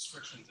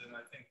restrictions, and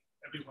I think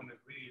everyone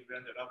agreed we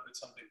ended up with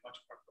something much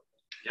more cool.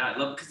 Yeah, I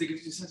love it because it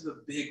gives you a sense of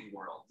a big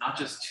world, not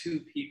just two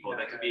people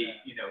that could be,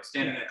 you know,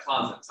 standing in a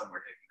closet somewhere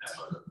taking that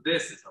photo.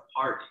 This is a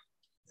party.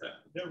 So.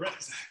 Yeah, right,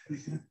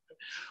 exactly.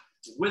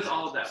 With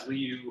all of that,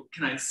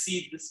 can I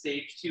cede the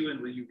stage to you,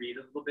 and will you read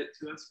a little bit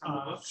to us from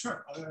the book?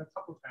 Sure, I have a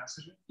couple of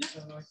passages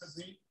that I could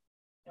read.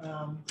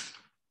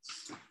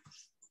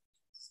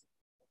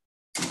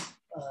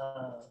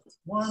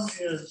 One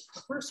is,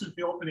 the first is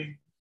the opening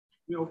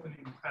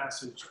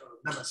passage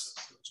of Nemesis,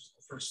 which is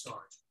the first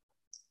story.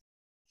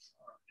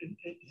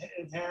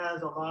 It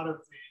has a lot of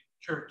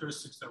the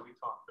characteristics that we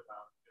talked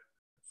about. It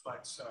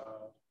reflects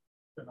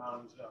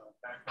Granand's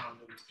background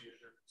in the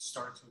theater. It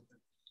starts with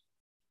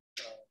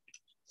it,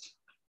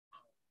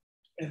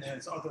 and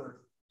has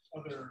other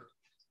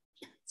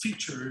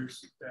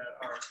features that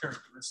are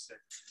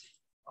characteristic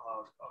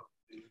of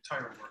the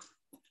entire work.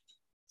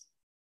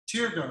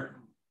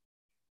 Tiergarten,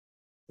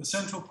 the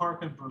Central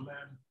Park in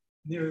Berlin,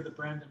 near the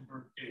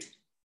Brandenburg Gate.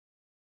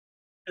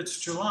 It's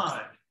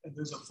July, and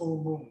there's a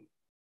full moon.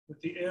 With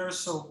the air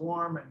so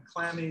warm and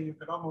clammy, you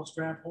could almost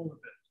grab hold of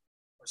it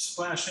or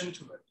splash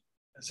into it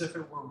as if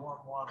it were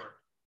warm water.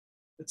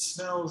 It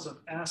smells of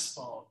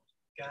asphalt,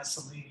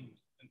 gasoline,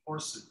 and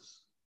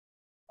horses.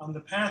 On the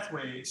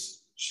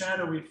pathways,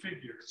 shadowy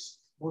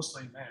figures,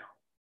 mostly male,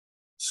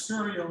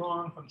 scurry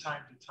along from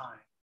time to time.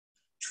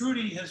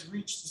 Trudy has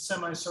reached the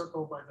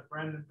semicircle by the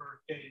Brandenburg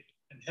Gate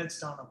and heads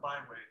down a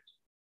byway.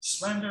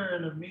 Slender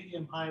and of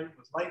medium height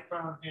with light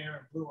brown hair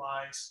and blue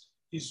eyes,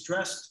 he's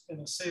dressed in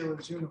a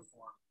sailor's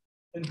uniform,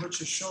 in which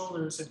his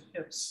shoulders and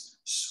hips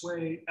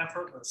sway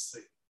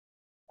effortlessly,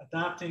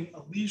 adopting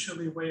a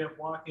leisurely way of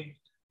walking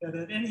that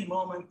at any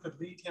moment could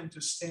lead him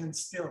to stand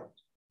still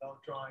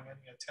without drawing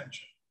any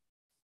attention.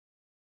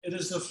 It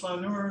is the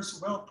flaneur's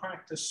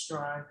well-practiced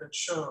stride that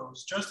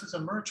shows, just as a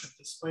merchant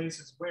displays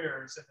his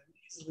wares in an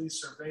easily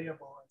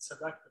surveyable and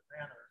selective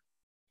manner,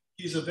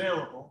 he's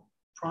available,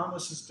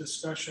 promises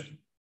discretion,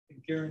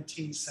 and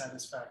guarantees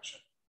satisfaction.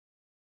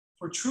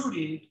 For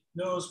Trudy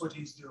knows what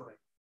he's doing.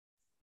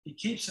 He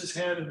keeps his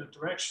head in the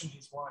direction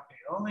he's walking.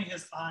 Only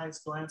his eyes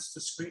glance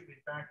discreetly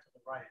back to the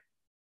right.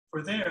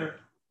 For there,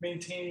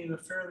 maintaining a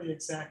fairly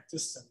exact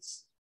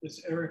distance,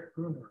 is Eric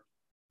Gruner,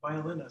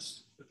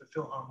 violinist with the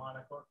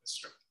Philharmonic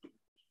Orchestra.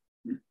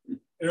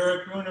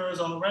 Eric Gruner is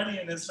already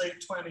in his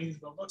late 20s,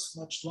 but looks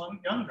much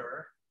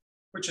younger,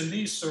 which in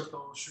these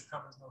circles should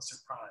come as no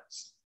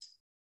surprise.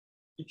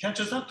 He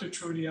catches up to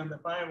Trudy on the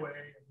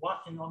byway and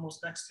walking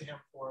almost next to him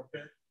for a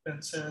bit,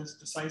 then says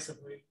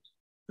decisively,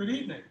 "Good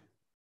evening."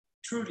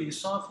 Trudy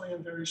softly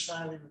and very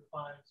shyly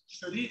replies,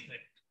 "Good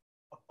evening."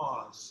 A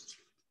pause.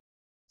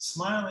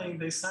 Smiling,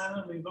 they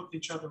silently look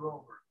each other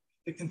over.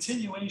 The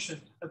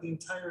continuation of the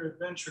entire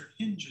adventure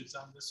hinges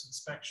on this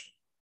inspection.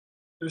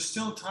 There's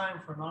still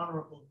time for an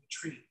honorable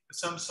retreat, with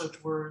some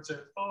such words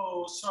as,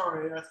 "Oh,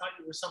 sorry, I thought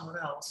you were someone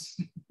else."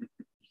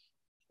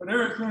 But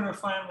Eric Gruner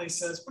finally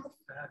says, "What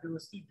a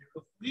fabulously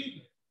beautiful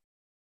evening.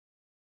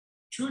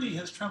 Trudy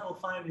has trouble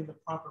finding the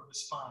proper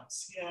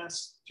response. He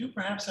asks, do you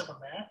perhaps have a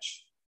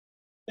match?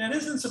 That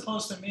isn't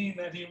supposed to mean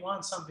that he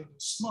wants something to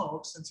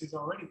smoke, since he's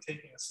already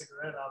taking a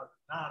cigarette out of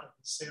the knot of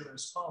the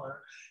sailor's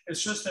collar.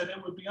 It's just that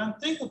it would be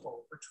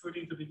unthinkable for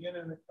Trudy to begin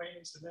an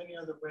acquaintance in any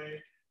other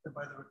way than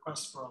by the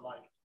request for a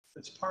light.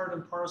 It's part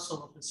and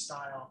parcel of his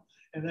style,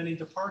 and any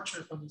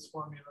departure from this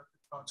formula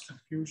could cause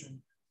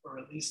confusion or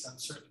at least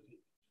uncertainty.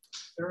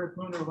 Eric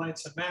Bruner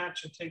lights a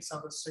match and takes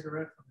out a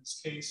cigarette from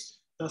his case,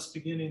 thus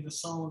beginning the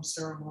solemn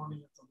ceremony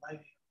of the lighting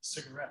of the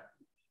cigarette,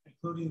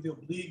 including the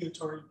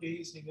obligatory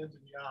gazing into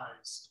the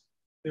eyes.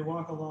 They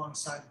walk along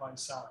side by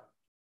side.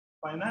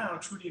 By now,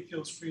 Trudy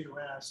feels free to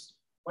ask,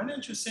 why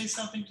didn't you say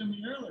something to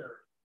me earlier?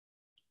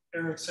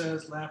 Eric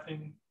says,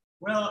 laughing,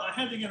 well, I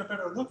had to get a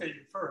better look at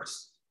you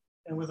first.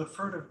 And with a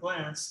furtive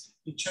glance,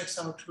 he checks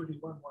out Trudy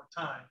one more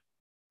time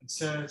and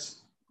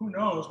says, who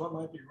knows what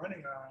might be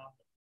running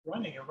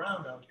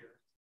around out here.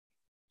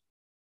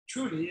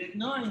 Trudy,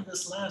 ignoring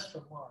this last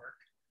remark,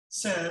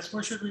 says,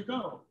 where should we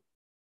go?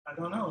 I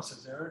don't know,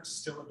 says Eric,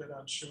 still a bit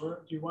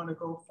unsure. Do you want to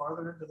go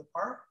farther into the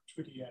park?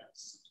 Trudy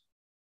asks.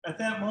 At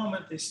that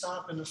moment, they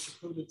stop in a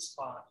secluded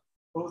spot,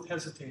 both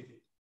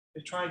hesitating.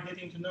 They try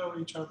getting to know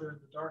each other in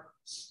the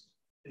darkness.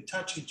 They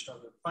touch each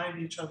other, find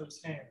each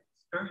other's hands,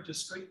 very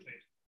discreetly.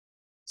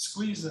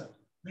 Squeeze them,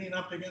 lean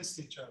up against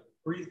each other,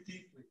 breathe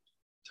deeply,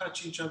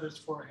 touch each other's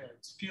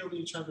foreheads, feel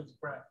each other's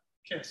breath,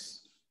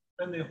 kiss.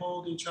 Then they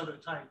hold each other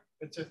tight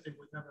as if they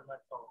would never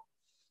let go.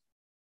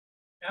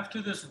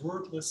 After this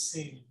wordless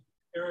scene,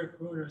 Eric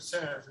Bruner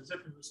says, as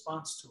if in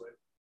response to it,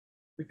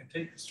 we can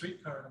take the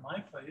streetcar to my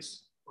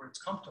place where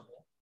it's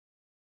comfortable.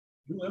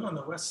 You live on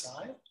the west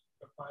side?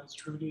 Replies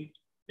Trudy.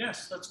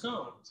 Yes, let's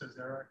go, says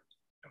Eric.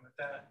 And with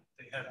that,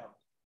 they head out.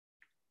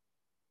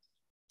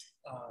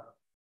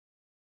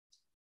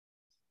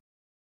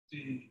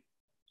 We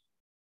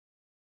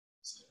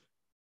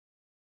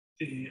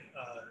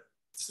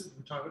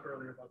talked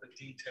earlier about the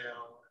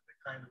detail and the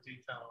kind of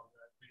detail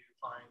that we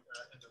find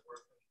in the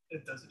work.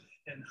 It does,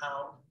 and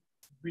how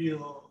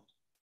real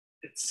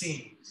it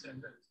seems,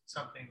 and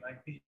something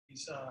like he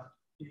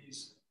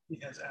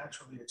has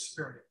actually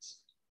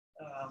experienced.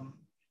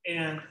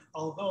 And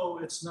although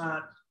it's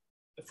not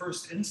the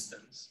first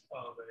instance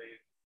of a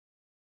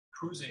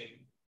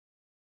cruising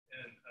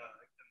in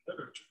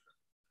literature,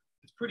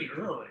 it's pretty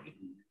early.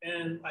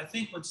 And I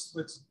think what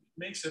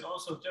makes it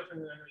also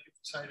different than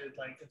you've cited,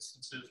 like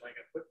instances like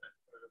equipment,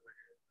 where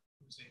you're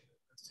cruising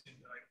in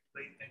like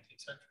late 19th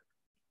century.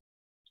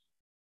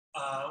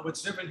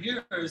 What's different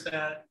here is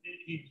that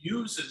he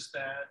uses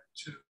that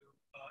to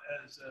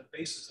as a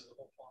basis of the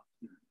whole plot.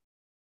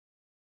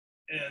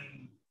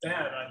 And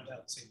that I've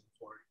not seen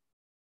before.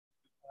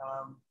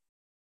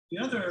 The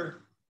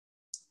other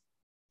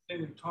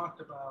thing we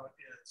talked about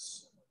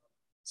is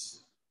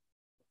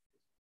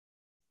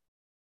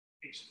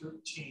page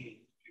 13.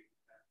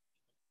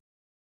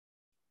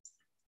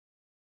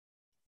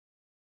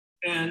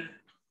 And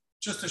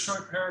just a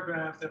short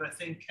paragraph that I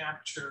think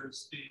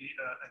captures the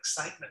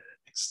excitement and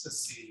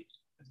ecstasy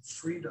and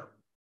freedom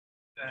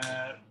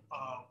that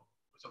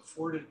was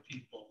afforded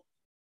people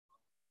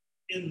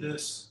in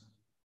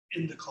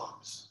the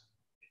clubs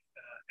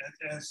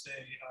as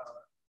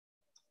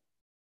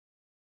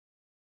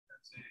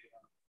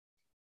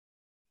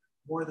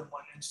more than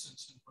one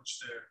instance in which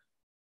they're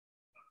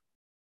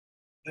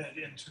led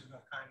into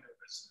a kind of,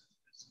 as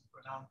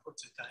Granand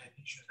puts it,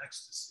 Dionysian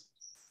ecstasy.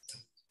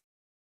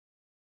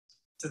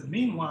 So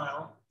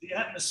meanwhile, the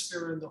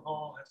atmosphere in the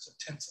hall has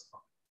intensified.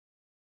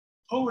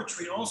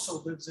 Poetry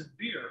also lives in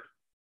beer.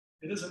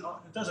 It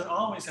doesn't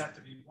always have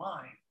to be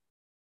wine.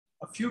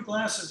 A few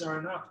glasses are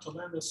enough to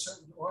lend a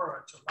certain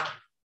aura to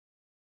life.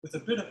 With a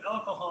bit of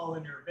alcohol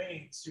in your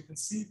veins, you can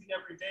see the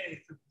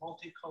everyday through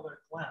multicolored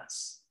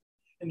glass.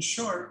 In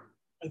short,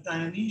 a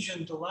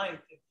Dionysian delight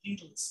in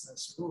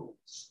heedlessness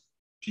rules.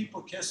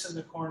 People kiss in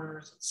the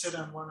corners and sit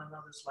on one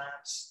another's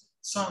laps.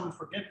 Some,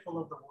 forgetful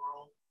of the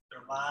world,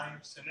 their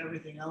lives, and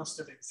everything else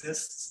that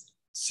exists,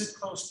 sit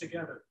close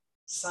together,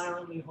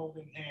 silently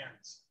holding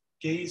hands,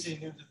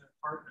 gazing into their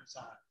partner's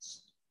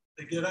eyes.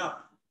 They get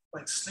up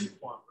like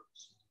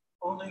sleepwalkers,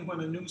 only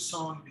when a new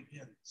song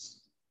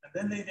begins. And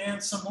then they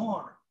dance some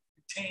more,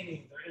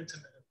 retaining their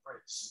intimate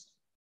embrace.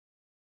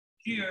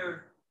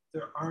 Here,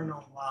 there are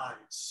no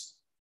lies.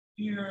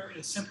 Here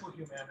is simple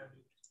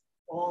humanity,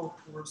 all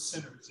poor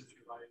sinners, if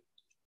you like,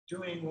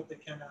 doing what they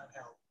cannot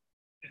help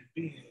and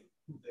being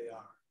who they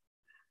are.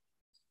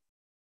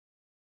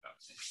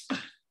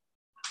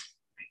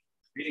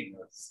 Reading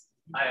those,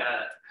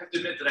 I have to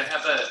admit that I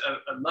have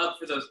a love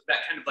for those,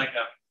 that kind of like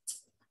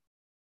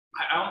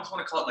I almost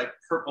want to call it like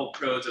purple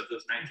prose of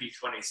those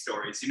 1920s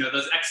stories. You know,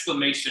 those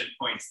exclamation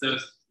points,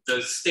 those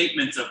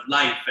statements of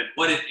life and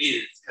what it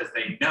is, because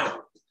they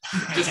know.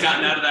 Just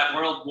gotten out of that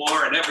world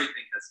war and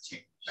everything has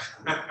changed.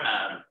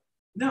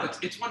 No,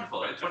 it's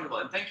wonderful. It's wonderful.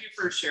 And thank you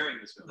for sharing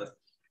this with us.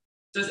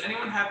 Does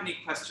anyone have any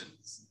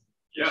questions?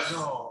 Yes.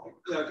 No.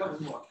 Yeah, a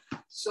couple more.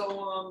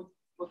 So,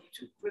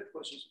 two quick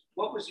questions.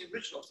 What was the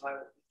original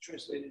title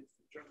translated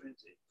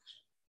translated?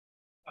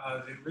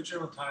 The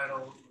original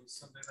title was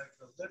something like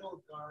The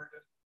Little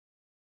Garden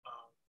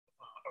of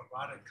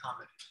Erotic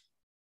Comedy.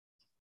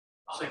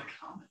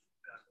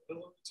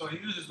 So he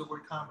uses the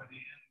word comedy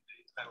in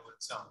the title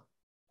itself.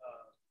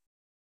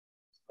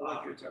 I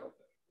like your title.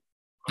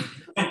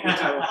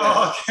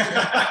 Oh, okay.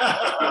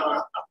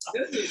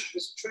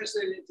 It's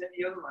translated into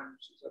any other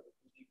languages other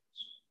than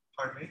English.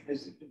 Pardon me?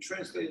 Has it been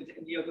translated into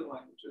any other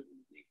language other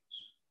than English?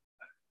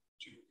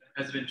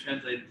 Has it been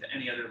translated to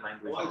any other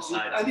language? Well,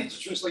 besides I need to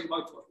translate my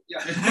book.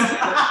 Yeah.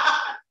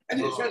 I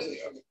need to translate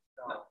it.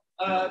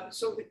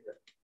 So,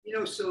 you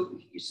know, so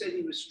you said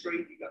he was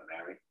straight, he got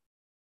married,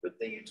 but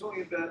then you're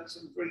talking about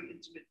some very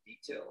intimate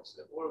details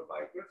that were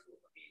autobiographical.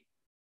 I mean,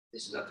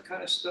 this is not the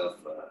kind of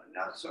stuff an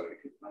outsider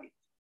could write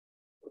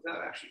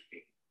without actually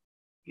being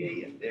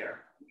gay in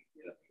there. I mean,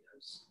 you know, it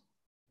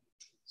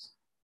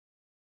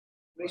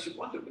makes you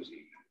wonder, was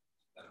he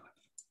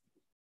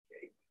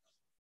gay?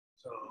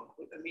 So,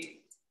 but I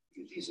mean,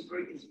 these are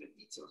very intimate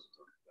details we're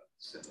talking about.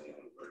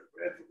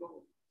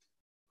 Semi-autobiographical.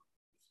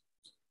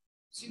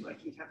 It seemed like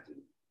he'd have to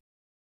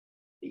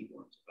be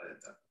one to write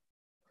about.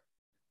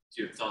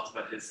 Do you have thoughts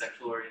about his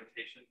sexual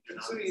orientation?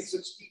 Considering it's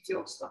such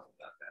detailed stuff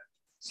about that.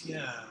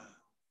 Yeah.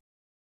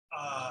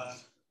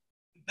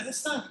 But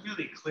it's not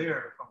really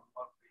clear from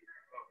what we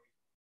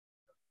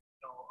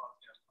know of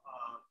him.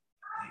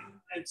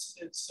 I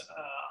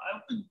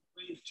wouldn't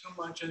read too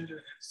much into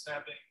his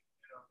having,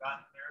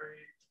 gotten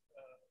married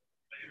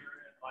later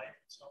in life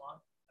and so on.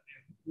 I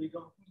mean,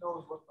 who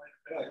knows what might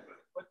have been,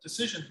 what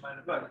decisions might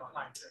have been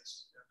behind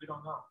this. We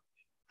don't know.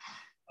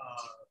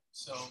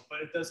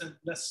 But it doesn't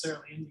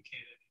necessarily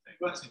indicate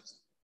anything.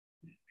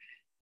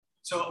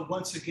 So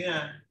once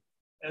again,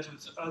 as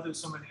with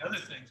so many other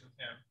things with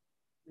him,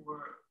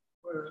 we're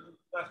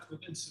left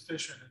with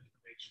insufficient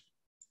information,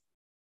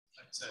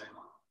 I'd say.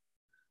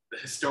 The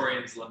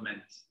historians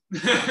lament.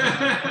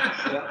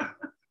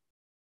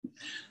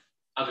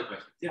 Other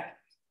questions? Yeah.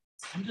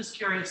 I'm just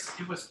curious,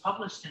 it was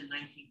published in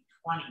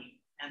 1920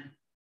 and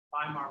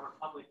Weimar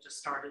Republic just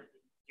started the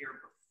year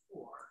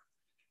before.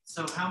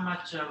 So how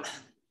much of,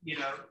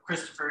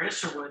 Christopher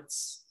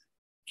Isherwood's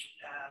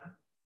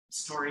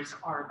stories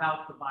are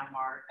about the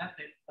Weimar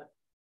epic, but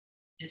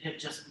it had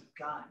just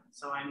begun.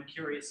 So I'm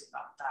curious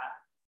about that.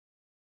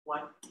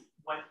 What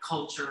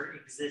culture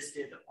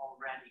existed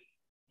already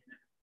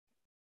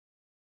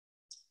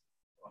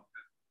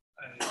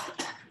in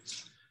it?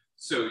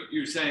 So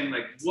you're saying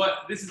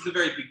this is the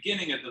very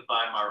beginning of the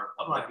Weimar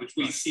Republic, which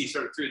we see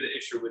sort of through the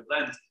Isherwood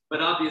lens,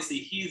 but obviously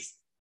he's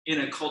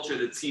in a culture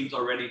that seems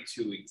already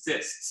to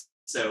exist.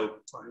 So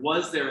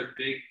was there a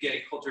big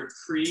gay culture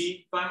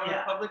pre-Weimar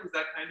Republic? Is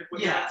that kind of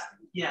what you're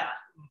asking? Yeah.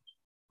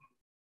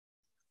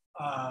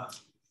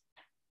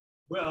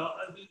 Well,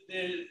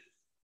 it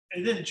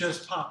didn't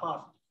just pop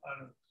up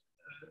out of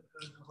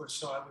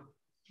so I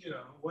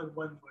would,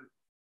 one would,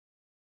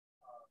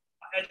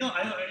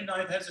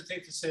 I'd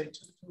hesitate to say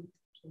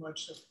too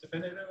much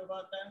definitive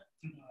about that.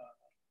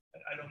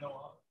 I don't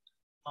know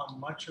how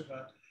much of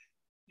a,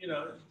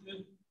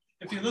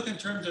 if you look in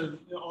terms of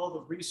all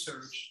the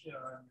research,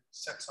 and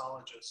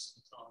sexologists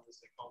and so on, as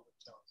they call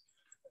themselves,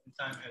 at the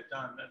time had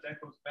done, that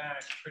goes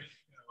back pretty,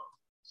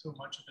 so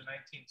much of the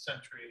 19th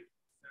century,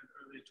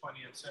 early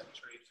 20th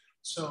century.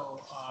 So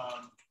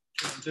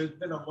there's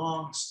been a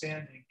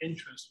long-standing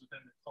interest within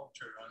the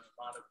culture on a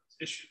lot of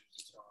issues.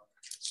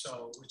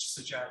 So which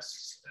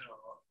suggests,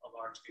 a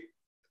large gay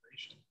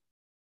population.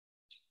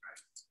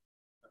 Right.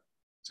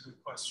 It's a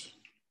good question.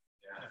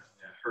 Yeah.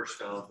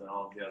 Hirschfeld and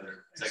all the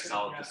other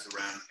sexologists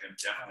around him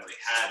definitely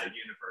had a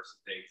universe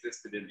that they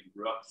existed in and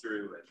grew up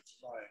through.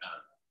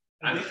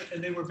 And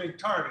they were big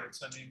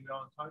targets. I mean, we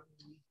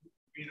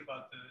read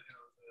about the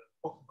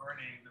book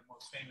burning, the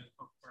most famous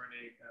book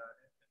burning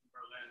in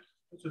Berlin.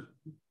 This was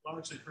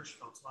largely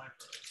Hirschfeld's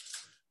library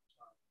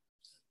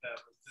that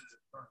was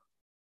burned.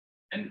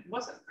 And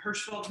wasn't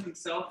Hirschfeld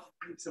himself,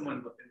 I think someone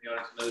in the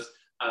audience knows,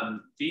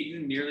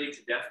 beaten nearly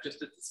to death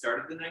just at the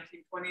start of the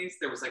 1920s?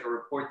 There was a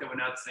report that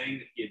went out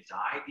saying that he had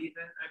died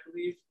even, I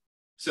believe.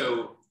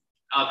 So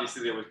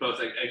obviously there was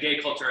both a gay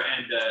culture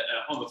and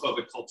a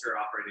homophobic culture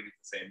operating at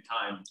the same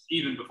time,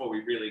 even before we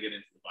really get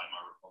into the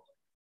Weimar Republic.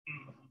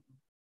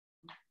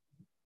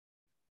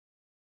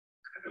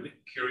 I'm kind of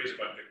curious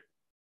about the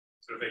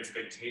sort of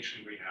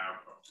expectation we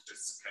have of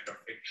this kind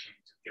of fiction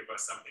to give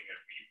us something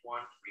that we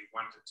want. We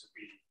want it to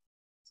be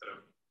sort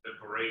of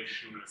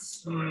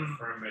liberationist or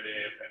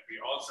affirmative, and we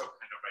also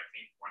kind of, I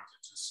think, wanted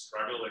to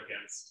struggle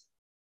against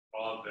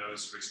all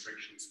those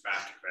restrictions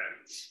back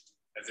then,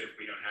 as if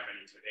we don't have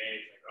any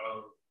today. Like,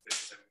 oh,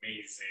 this is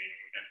amazing.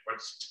 And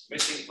what's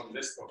missing from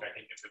this book, I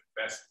think, in the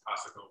best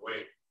possible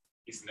way,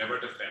 he's never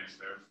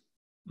defensive.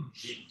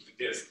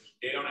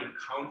 They don't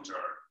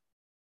encounter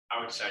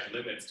outside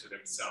limits to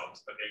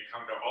themselves, but they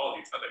encounter all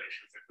these other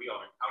issues that we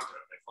all encounter.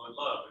 They fall in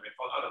love, and they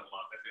fall out of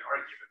love, and they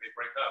argue, and they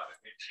break up, and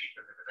they cheat,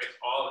 and they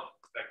all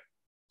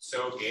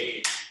so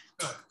gay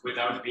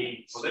without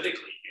being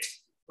politically gay.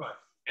 Right.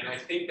 And I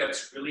think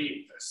that's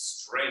really a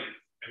strength.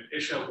 And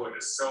Isherwood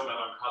is so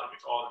melancholic,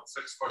 it's all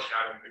such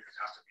foreshadowing the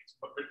catastrophes,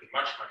 but written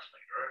much, much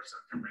later. So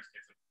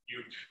there's a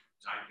huge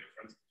time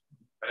difference.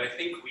 But I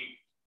think we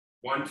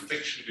want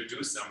fiction to do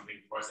something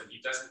for us, and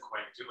he doesn't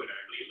quite do it. I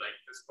really like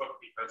this book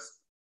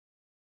because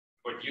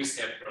what you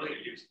said earlier,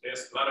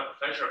 there's a lot of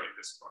pleasure in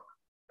this book.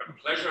 But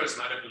pleasure is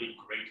not a really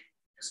great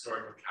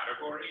historical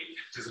category.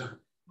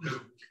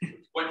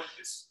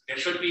 There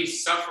should be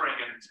suffering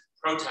and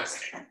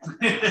protesting.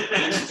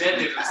 Instead,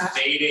 it was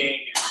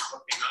dating and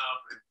hooking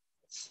up.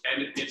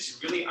 And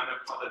it's really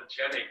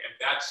unapologetic, and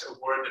that's a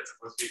word that's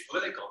supposed to be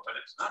political, but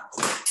it's not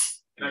political.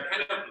 And I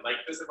kind of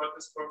like this about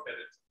this book, that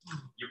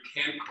you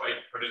can't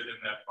quite put it in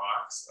that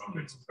box of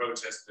its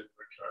protest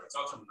literature. It's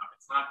also not,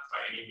 it's not by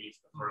any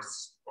means the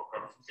first book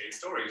of gay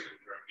stories in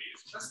Germany.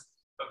 It's just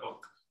a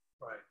book.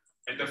 Right.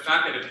 And the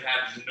fact that it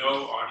had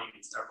no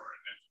audience ever,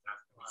 and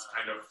it's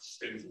kind of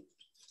been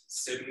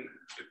sitting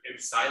in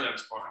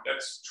silence for him,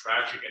 that's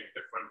tragic in a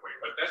different way.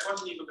 But that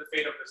wasn't even the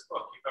fate of this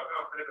book. He thought,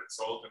 oh, could have been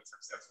sold and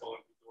successful,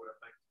 and people would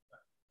have liked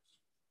that.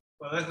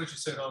 Well, that's what you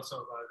said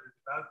also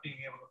about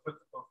being able to put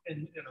the book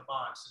in a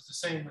box. It's the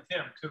same with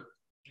him too.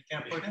 You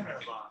can't put him in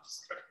a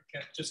box.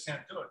 You just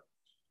can't do it.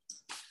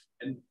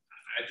 And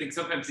I think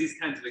sometimes these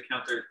kinds of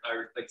accounts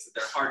are like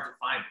they're hard to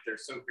find, but they're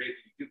so great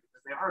that you do,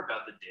 because they are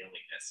about the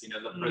dailiness, the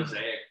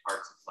prosaic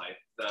parts of life.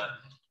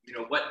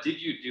 What did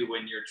you do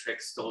when your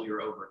trick stole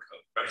your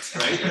overcoat? Right?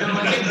 Like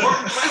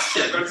important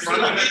question.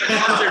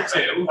 Answer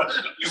to.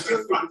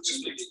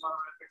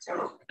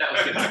 That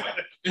was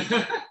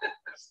good.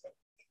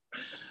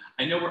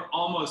 I know we're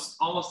almost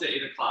at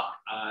 8 o'clock.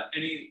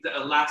 Any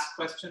last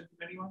question from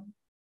anyone?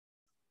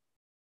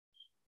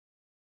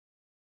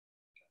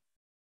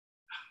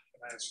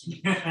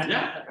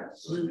 Yeah.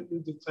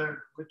 You declared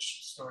which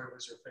story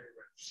was your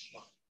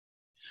favorite?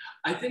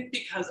 I think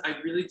because I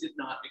really did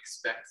not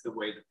expect the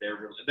way that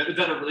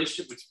that a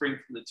relationship would spring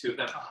from the two of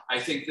them. I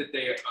think that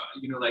they,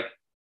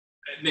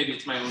 maybe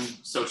it's my own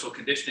social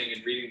conditioning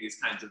in reading these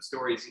kinds of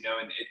stories, and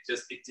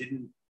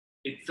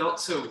it felt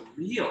so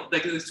real.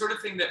 Like the sort of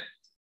thing that,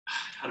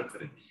 how to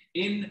put it,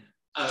 in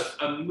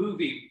a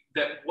movie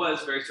that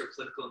was very sort of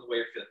political in the way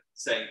you're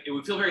saying, it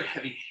would feel very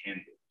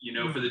heavy-handed,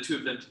 for the two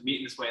of them to meet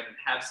in this way and then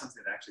have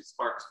something that actually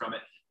sparks from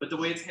it. But the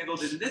way it's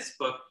handled in this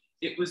book,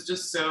 it was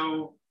just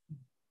so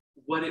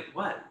what it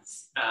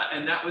was.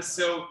 And that was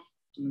so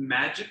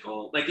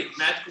magical. Like it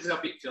magical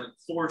without feeling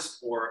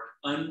forced or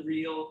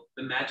unreal.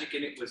 The magic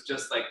in it was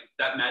just like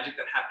that magic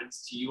that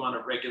happens to you on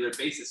a regular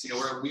basis,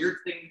 where a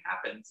weird thing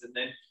happens and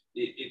then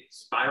it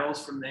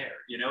spirals from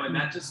there, and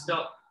that just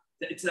felt,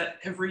 it's that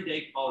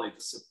everyday quality,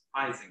 the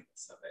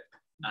surprisingness of it,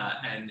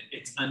 and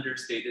its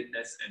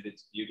understatedness and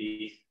its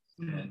beauty.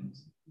 And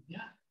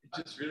yeah,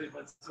 it just really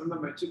was. I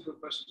remember 2 quick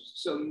questions.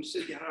 So you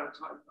said you had a hard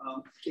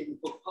time getting the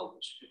book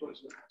published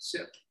because of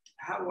that.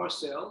 How are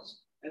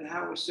sales, and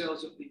how are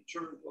sales of the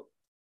German book,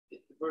 the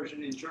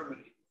version in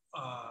Germany?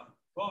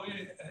 Well,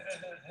 we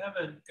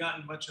haven't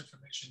gotten much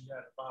information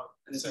yet about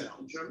sales.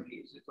 In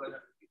Germany, is it like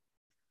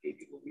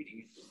people reading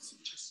it?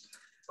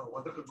 So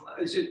what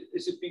is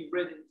it being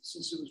read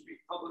since it was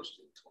republished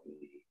in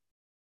 2013?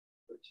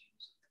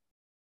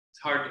 It's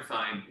hard to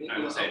find, I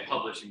would say,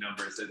 publishing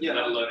numbers, let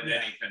alone in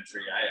any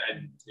country. I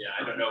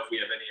don't know if we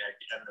have any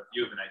idea. I don't know if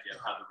you have an idea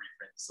of how the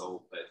reprint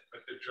sold, but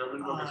the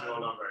German book is no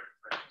longer.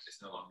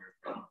 It's no longer.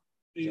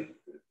 The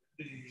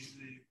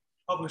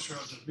publisher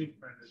of the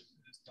reprint is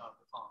not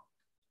the font.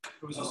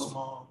 It was a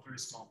very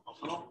small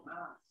publisher.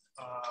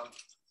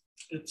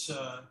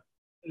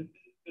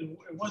 It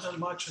wasn't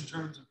much in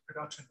terms of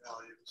production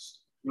values.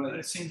 Right.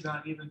 It seems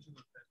not even to have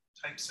been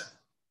typeset.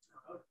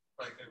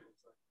 Like it was.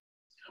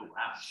 Oh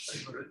wow!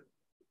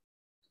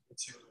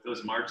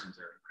 Those margins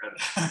are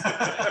incredible.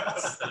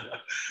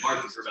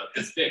 Margins are about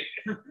this big.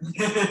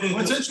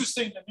 What's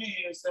interesting to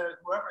me is that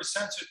whoever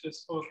censored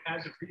this book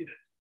had to read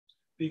it,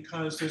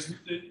 because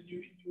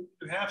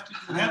you have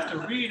to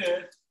read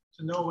it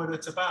to know what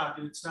it's about.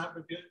 It's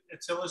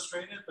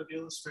illustrated, but the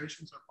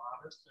illustrations are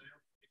modest. They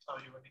don't really tell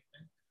you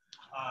anything.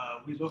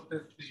 We looked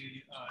at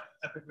the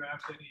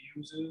epigraph that he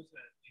uses,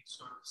 and he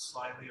sort of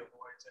slyly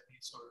avoids any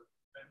sort of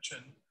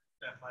mention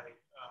that might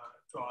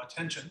draw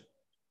attention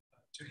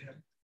to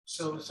him.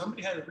 So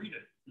somebody had to read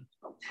it,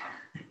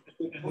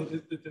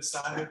 and they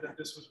decided that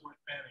this was worth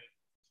banning.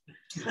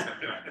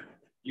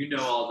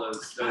 All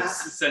those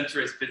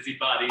centrist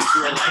busybodies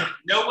who are like,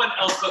 no one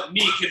else but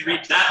me can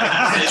read that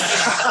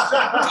message.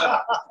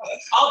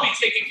 I'll be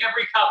taking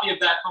every copy of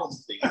that home,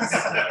 please.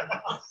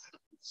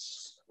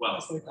 Well,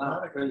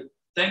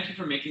 thank you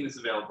for making this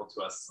available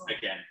to us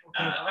again.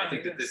 I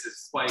think that this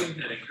is quite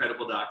an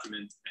incredible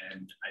document,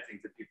 and I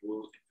think that people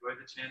will enjoy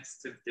the chance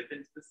to dip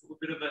into this little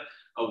bit of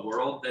a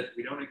world that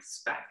we don't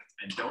expect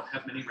and don't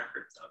have many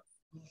records of.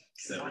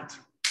 So,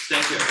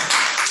 thank you.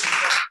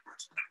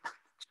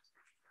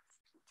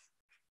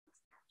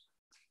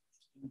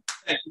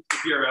 Thank you to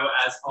Bureau,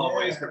 as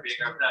always, for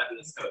being our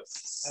fabulous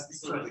hosts.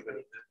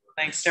 Absolutely.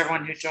 Thanks to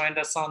everyone who joined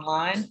us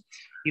online.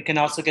 You can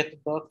also get the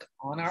book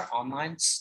on our online